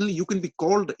 then suddenly you can be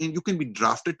called and you can be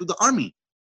drafted to the army,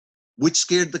 which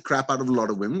scared the crap out of a lot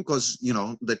of women, because, you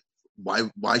know, that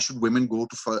why should women go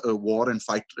to war and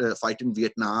fight in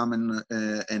Vietnam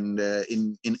and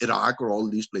in Iraq or all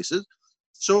these places.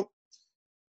 So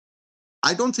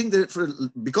I don't think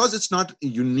that because it's not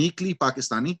uniquely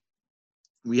Pakistani,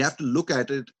 we have to look at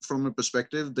it from a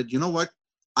perspective that, you know what,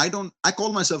 I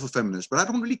call myself a feminist, but I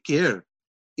don't really care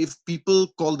if people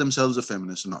call themselves a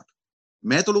feminist or not.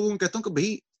 मैं तो लोगों को कहता हूं कि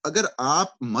भाई, अगर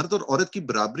आप मर्द और औरत की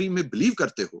बराबरी में बिलीव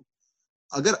करते हो,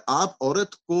 अगर आप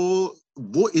औरत को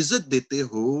वो इज्जत देते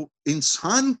हो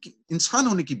इंसान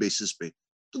होने की बेसिस पे,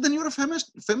 तो then you're a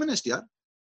feminist यार.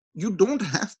 You don't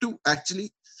have to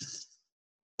actually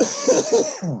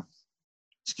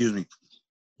excuse me,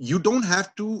 you don't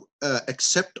have to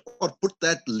accept or put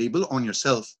that label on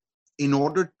yourself in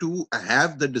order to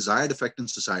have the desired effect in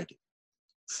society.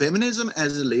 Feminism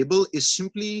as a label is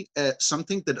simply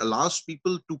something that allows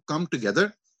people to come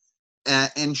together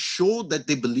and show that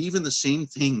they believe in the same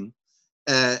thing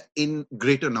in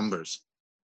greater numbers.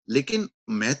 लेकिन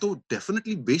मैं तो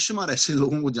definitely बेशुमार ऐसे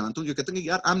लोगों को जानता हूँ जो कहते हैं कि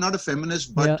यार, I am not a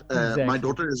feminist but my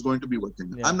daughter is going to be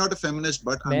working. I am not a feminist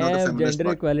but I am not a मैं फेमिनिस्ट जेंडर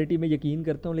बट. इक्वालिटी में यकीन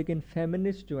करता हूँ, लेकिन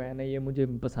फेमिनिस्ट जो है ना, ये मुझे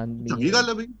पसंद नहीं चंगी है. गल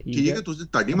है भाई, ठीक है, तुझे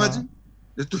ताड़ी मर्जी.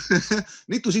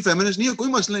 नहीं, तुसी फेमिनिस्ट नहीं है, कोई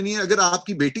मसला नहीं है. अगर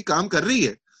आपकी बेटी काम कर रही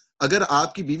है, अगर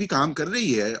आपकी बीवी काम कर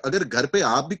रही है, अगर घर पे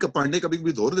आप भी कपांडे कभी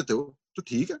कभी धो देते हो, तो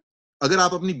ठीक है. अगर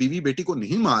आप अपनी बीवी बेटी को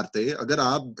नहीं मारते, अगर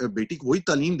आप बेटी को वही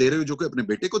तालीम दे रहे हो जो कि अपने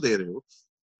बेटे को दे रहे हो,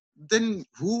 then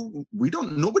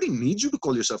nobody needs you to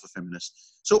call yourself a feminist.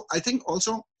 So I think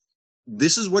also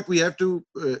this is what we have to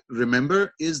remember,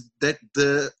 is that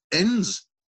the ends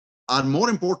are more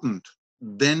important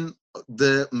than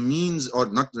the means, or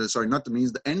not the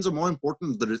means, the ends are more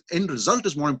important, the end result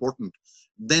is more important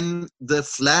than the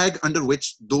flag under which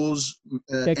those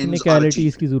ends are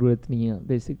achieved. की जरूरत नहीं है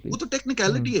basically. वो तो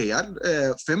technicality है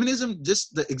यार. Feminism,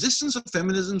 just the existence of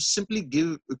feminism simply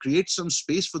creates some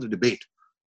space for the debate.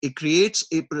 It creates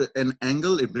an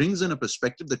angle, it brings in a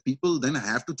perspective that people then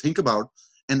have to think about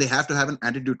and they have to have an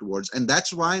attitude towards. And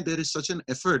that's why there is such an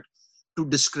effort to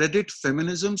discredit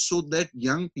feminism, so that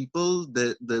young people,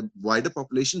 the wider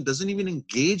population, doesn't even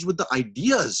engage with the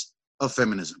ideas of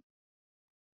feminism.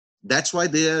 That's why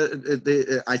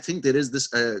I think there is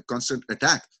this constant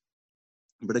attack.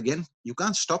 But again, you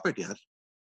can't stop it यार.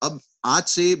 अब आज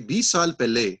से 20 साल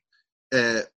पहले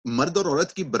मर्द और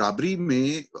औरत की बराबरी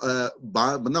में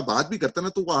बंदा बात भी करता ना,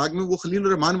 तो वो आग में वो खलील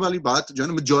रहमान वाली बात जो है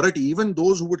ना, majority, even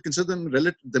those who would consider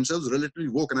themselves relatively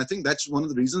woke, and I think that's one of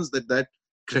the reasons that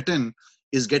cretin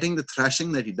is getting the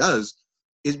thrashing that he does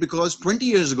is because 20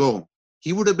 years ago,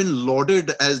 he would have been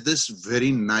lauded as this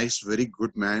very nice, very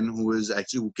good man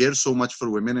who cares so much for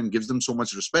women and gives them so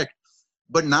much respect.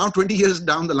 But now, 20 years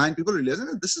down the line, people realize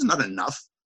this is not enough.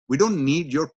 We don't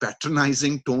need your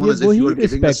patronizing tone ये as if वही you are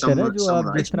giving us respect है ना जो some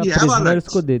आप जिस rights. तरह We have our prisoners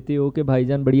को rights. देते हो कि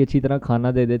भाईजान बड़ी अच्छी तरह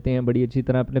खाना दे देते हैं, बड़ी अच्छी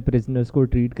तरह अपने प्रिजनर्स को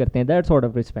ट्रीट करते हैं. That sort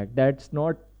of respect, that's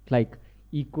not like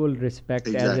equal respect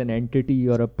as an Exactly. entity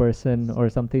or a person or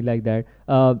something like that.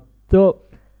 So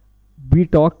we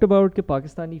talked about कि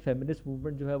पाकिस्तानी feminist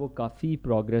movement जो है वो काफ़ी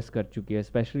progress कर चुकी है,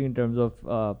 especially in terms of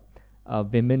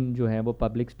women जो हैं वो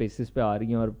public spaces पे आ रही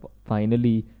हैं और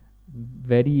finally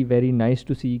very very nice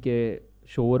to see कि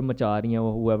शोर मचा रही हैं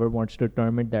वो, whoever wants to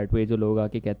term it that way, जो लोग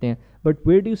आके कहते हैं. But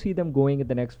where do you see them going in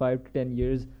the next 5 to 10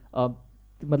 years?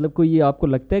 मतलब कोई ये आपको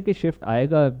लगता है कि shift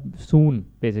आएगा soon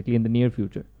basically in the near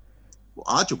future? वो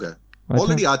आ चुका है,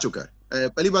 ऑलरेडी आ चुका है.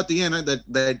 पहली बात तो ये है ना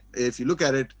that if you look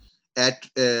at it at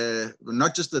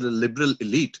not just the liberal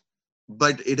elite,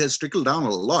 but it has trickled down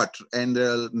a lot, and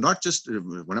not just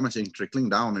what am I saying trickling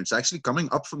down, it's actually coming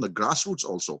up from the grassroots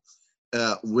also.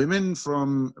 Women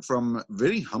from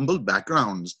very humble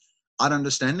backgrounds are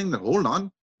understanding that, hold on,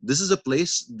 this is a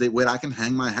place where I can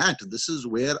hang my hat. This is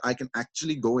where I can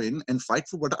actually go in and fight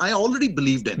for what I already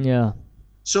believed in. Yeah.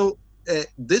 So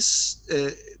this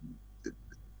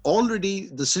already,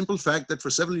 the simple fact that for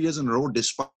several years in a row,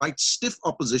 despite stiff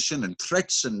opposition and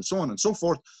threats and so on and so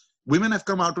forth, women have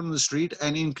come out on the street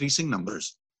and in increasing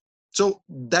numbers. So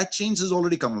that change has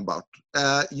already come about.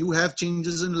 You have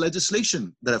changes in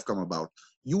legislation that have come about.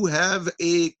 You have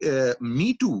a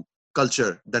Me Too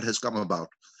culture that has come about.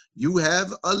 You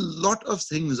have a lot of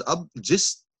things. अब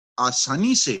जिस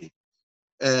आसानी से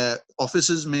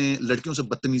offices में लड़कियों से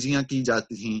बदतमीजियां की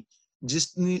जाती थी,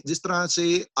 जिस तरह से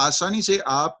आसानी से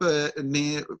आप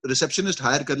ने रिसेप्शनिस्ट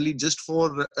हायर कर ली just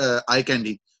for eye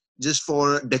candy, just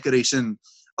for decoration,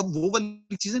 अब वो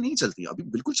वाली चीजें नहीं चलती. अभी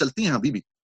बिल्कुल चलती हैं अभी भी,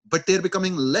 but they're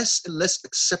becoming less and less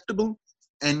acceptable,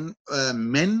 and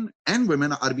men and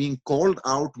women are being called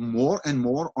out more and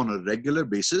more on a regular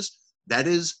basis. That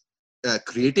is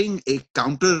creating a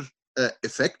counter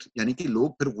effect, यानी कि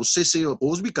लोग फिर गुस्से से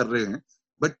oppose भी कर रहे हैं.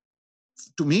 But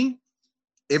to me,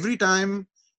 every time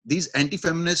these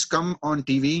anti-feminists come on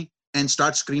TV and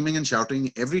start screaming and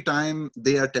shouting, every time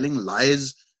they are telling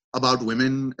lies about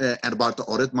women and about the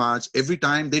Aurat March, every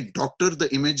time they doctor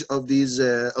the image of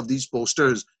these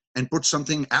posters and put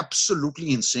something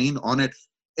absolutely insane on it,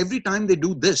 every time they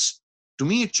do this, to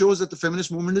me it shows that the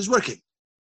feminist movement is working,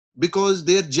 because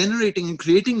they are generating and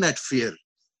creating that fear.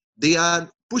 They are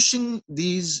pushing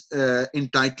these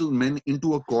entitled men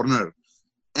into a corner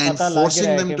and पता लग forcing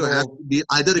रहा है them कि to वो have to be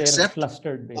either they're accept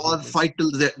flustered or basically. fight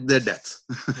till their death.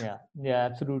 yeah,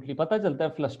 absolutely. पता चलता है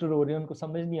fluster हो रही है, उनको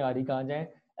समझ नहीं आ रही कहाँ जाएं.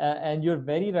 And you're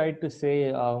very right to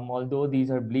say, although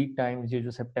these are bleak times, ये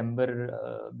जो सितंबर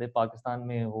में पाकिस्तान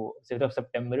में हो, सिर्फ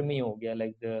सितंबर में ही हो गया,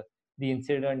 like the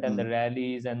incident and the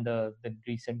rallies and the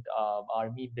recent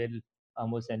army bill,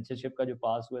 वो censorship का जो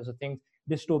पास हुआ, so things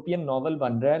dystopian novel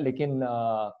बन रहा है. लेकिन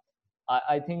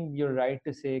I think you're right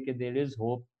to say that there is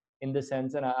hope in the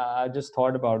sense, and I just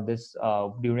thought about this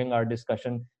during our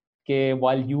discussion, that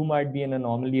while you might be an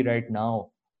anomaly right now,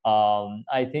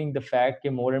 I think the fact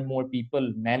that more and more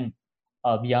people, men,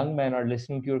 young men, are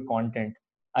listening to your content,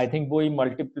 I think वो ही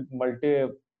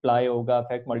multiply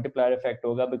होगा, multiplier effect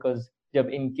होगा, because जब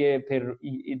इनके फिर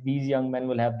these young men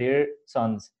will have their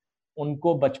sons,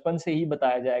 उनको बचपन से ही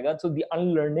बताया जाएगा. So the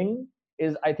unlearning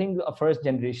is, I think, a first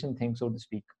generation thing, so to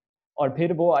speak. और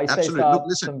फिर वो आहिस्ता आहिस्ता Absolutely. Look, आप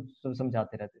listen,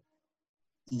 समझाते रहते.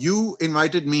 you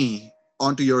invited me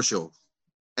onto your show,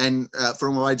 and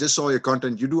from what I just saw your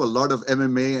content, you do a lot of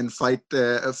MMA and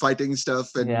fighting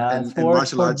stuff and, Yeah, and sports,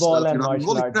 martial arts football, stuff. and I mean, martial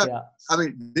holy arts. crap! Yeah. I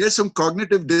mean, there's some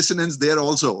cognitive dissonance there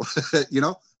also, I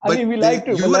But mean, we like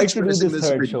to you are do expressing this this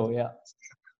third freely. show. Yeah.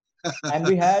 And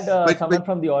we had but someone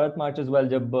from the Aurat March as well,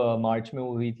 जब March में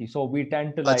हुई थी. So we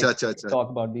tend to like acha.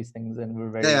 talk about these things, and we're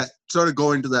very Yeah, sort of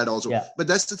go into that also. Yeah. But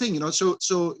that's the thing,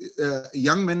 So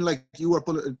young men like you are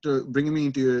bringing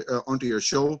me onto your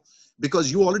show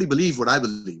because you already believe what I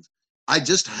believe. I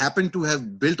just happen to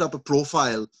have built up a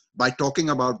profile by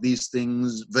talking about these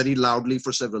things very loudly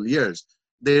for several years.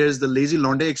 There's the Lazy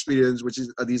Londe experience, which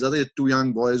is these other two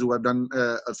young boys who I've done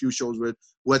a few shows with,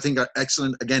 who I think are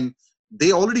excellent. Again,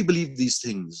 they already believe these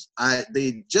things.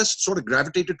 They just sort of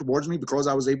gravitated towards me because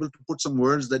I was able to put some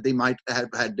words that they might have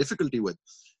had difficulty with.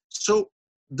 So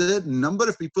the number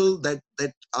of people that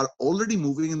are already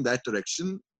moving in that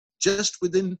direction, just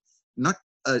within not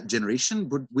a generation,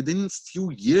 but within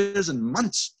few years and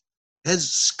months, has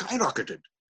skyrocketed.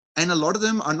 And a lot of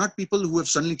them are not people who have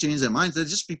suddenly changed their minds. They're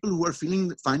just people who are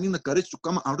finding the courage to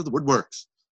come out of the woodworks,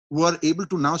 who are able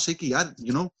to now say कि यार,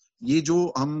 you know, ये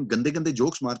जो हम गंदे गंदे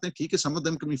jokes मारते हैं, ठीक है, some of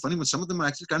them can be funny, but some of them are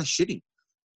actually kind of shitty.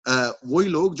 वही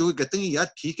लोग जो कहते हैं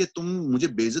यार ठीक है, तुम मुझे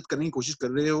बेइज्जत करने की कोशिश कर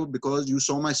रहे हो because you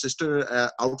saw my sister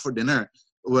out for dinner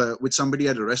with somebody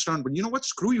at a restaurant, but you know what,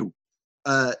 screw you.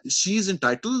 She is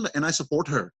entitled and I support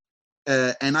her.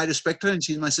 And I respect her, and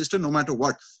she's my sister no matter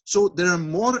what. So there are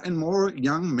more and more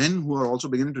young men who are also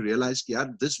beginning to realize, yeah,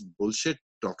 this bullshit,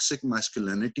 toxic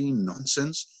masculinity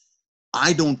nonsense,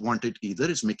 I don't want it either.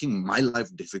 It's making my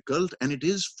life difficult, and it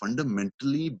is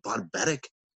fundamentally barbaric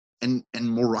and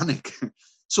moronic.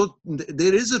 So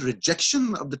there is a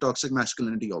rejection of the toxic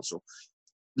masculinity also.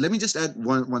 Let me just add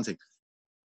one thing.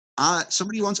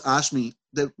 Somebody once asked me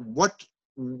that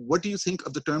what do you think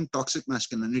of the term toxic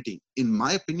masculinity? In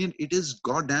my opinion, it is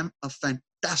goddamn a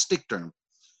fantastic term,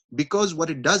 because what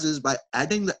it does is by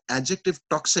adding the adjective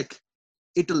toxic,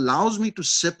 it allows me to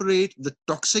separate the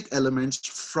toxic elements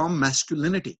from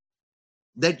masculinity.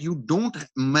 That you don't,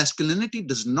 masculinity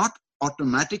does not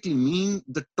automatically mean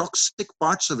the toxic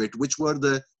parts of it, which were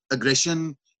the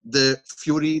aggression, the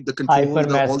fury, the control,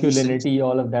 Hyper all these things. masculinity,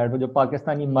 all of that. वो जो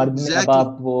पाकिस्तानी मर्द में अब Exactly.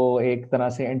 आप वो एक तरह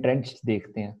से entrenched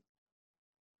देखते हैं.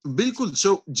 Bilkul.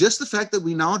 So just the fact that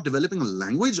we now are developing a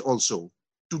language also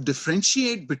to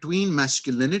differentiate between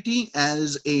masculinity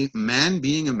as a man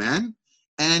being a man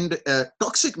and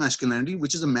toxic masculinity,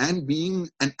 which is a man being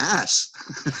an ass.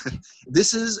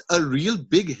 This is a real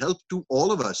big help to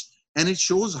all of us. And it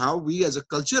shows how we as a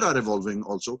culture are evolving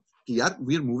also. Yeah,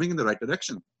 we are moving in the right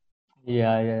direction.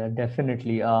 Yeah,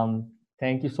 definitely.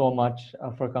 Thank you so much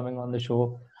for coming on the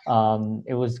show.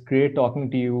 It was great talking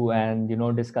to you and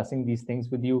discussing these things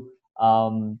with you.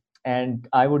 And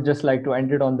I would just like to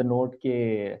end it on the note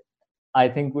that I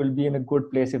think we'll be in a good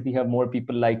place if we have more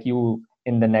people like you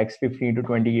in the next 15 to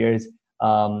 20 years.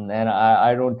 And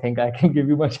I don't think I can give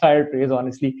you much higher praise,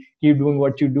 honestly. Keep doing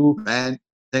what you do. Man,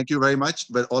 thank you very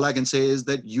much. But all I can say is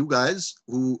that you guys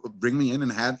who bring me in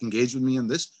and have engaged with me in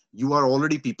this, you are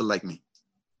already people like me.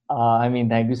 I mean,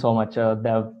 thank you so much.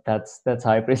 That's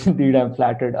high praise indeed. I'm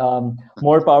flattered.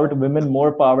 More power to women.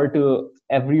 More power to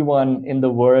everyone in the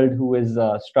world who is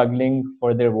struggling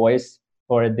for their voice,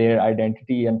 for their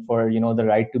identity, and for the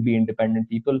right to be independent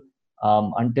people.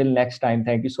 Until next time,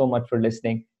 thank you so much for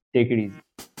listening. Take it easy.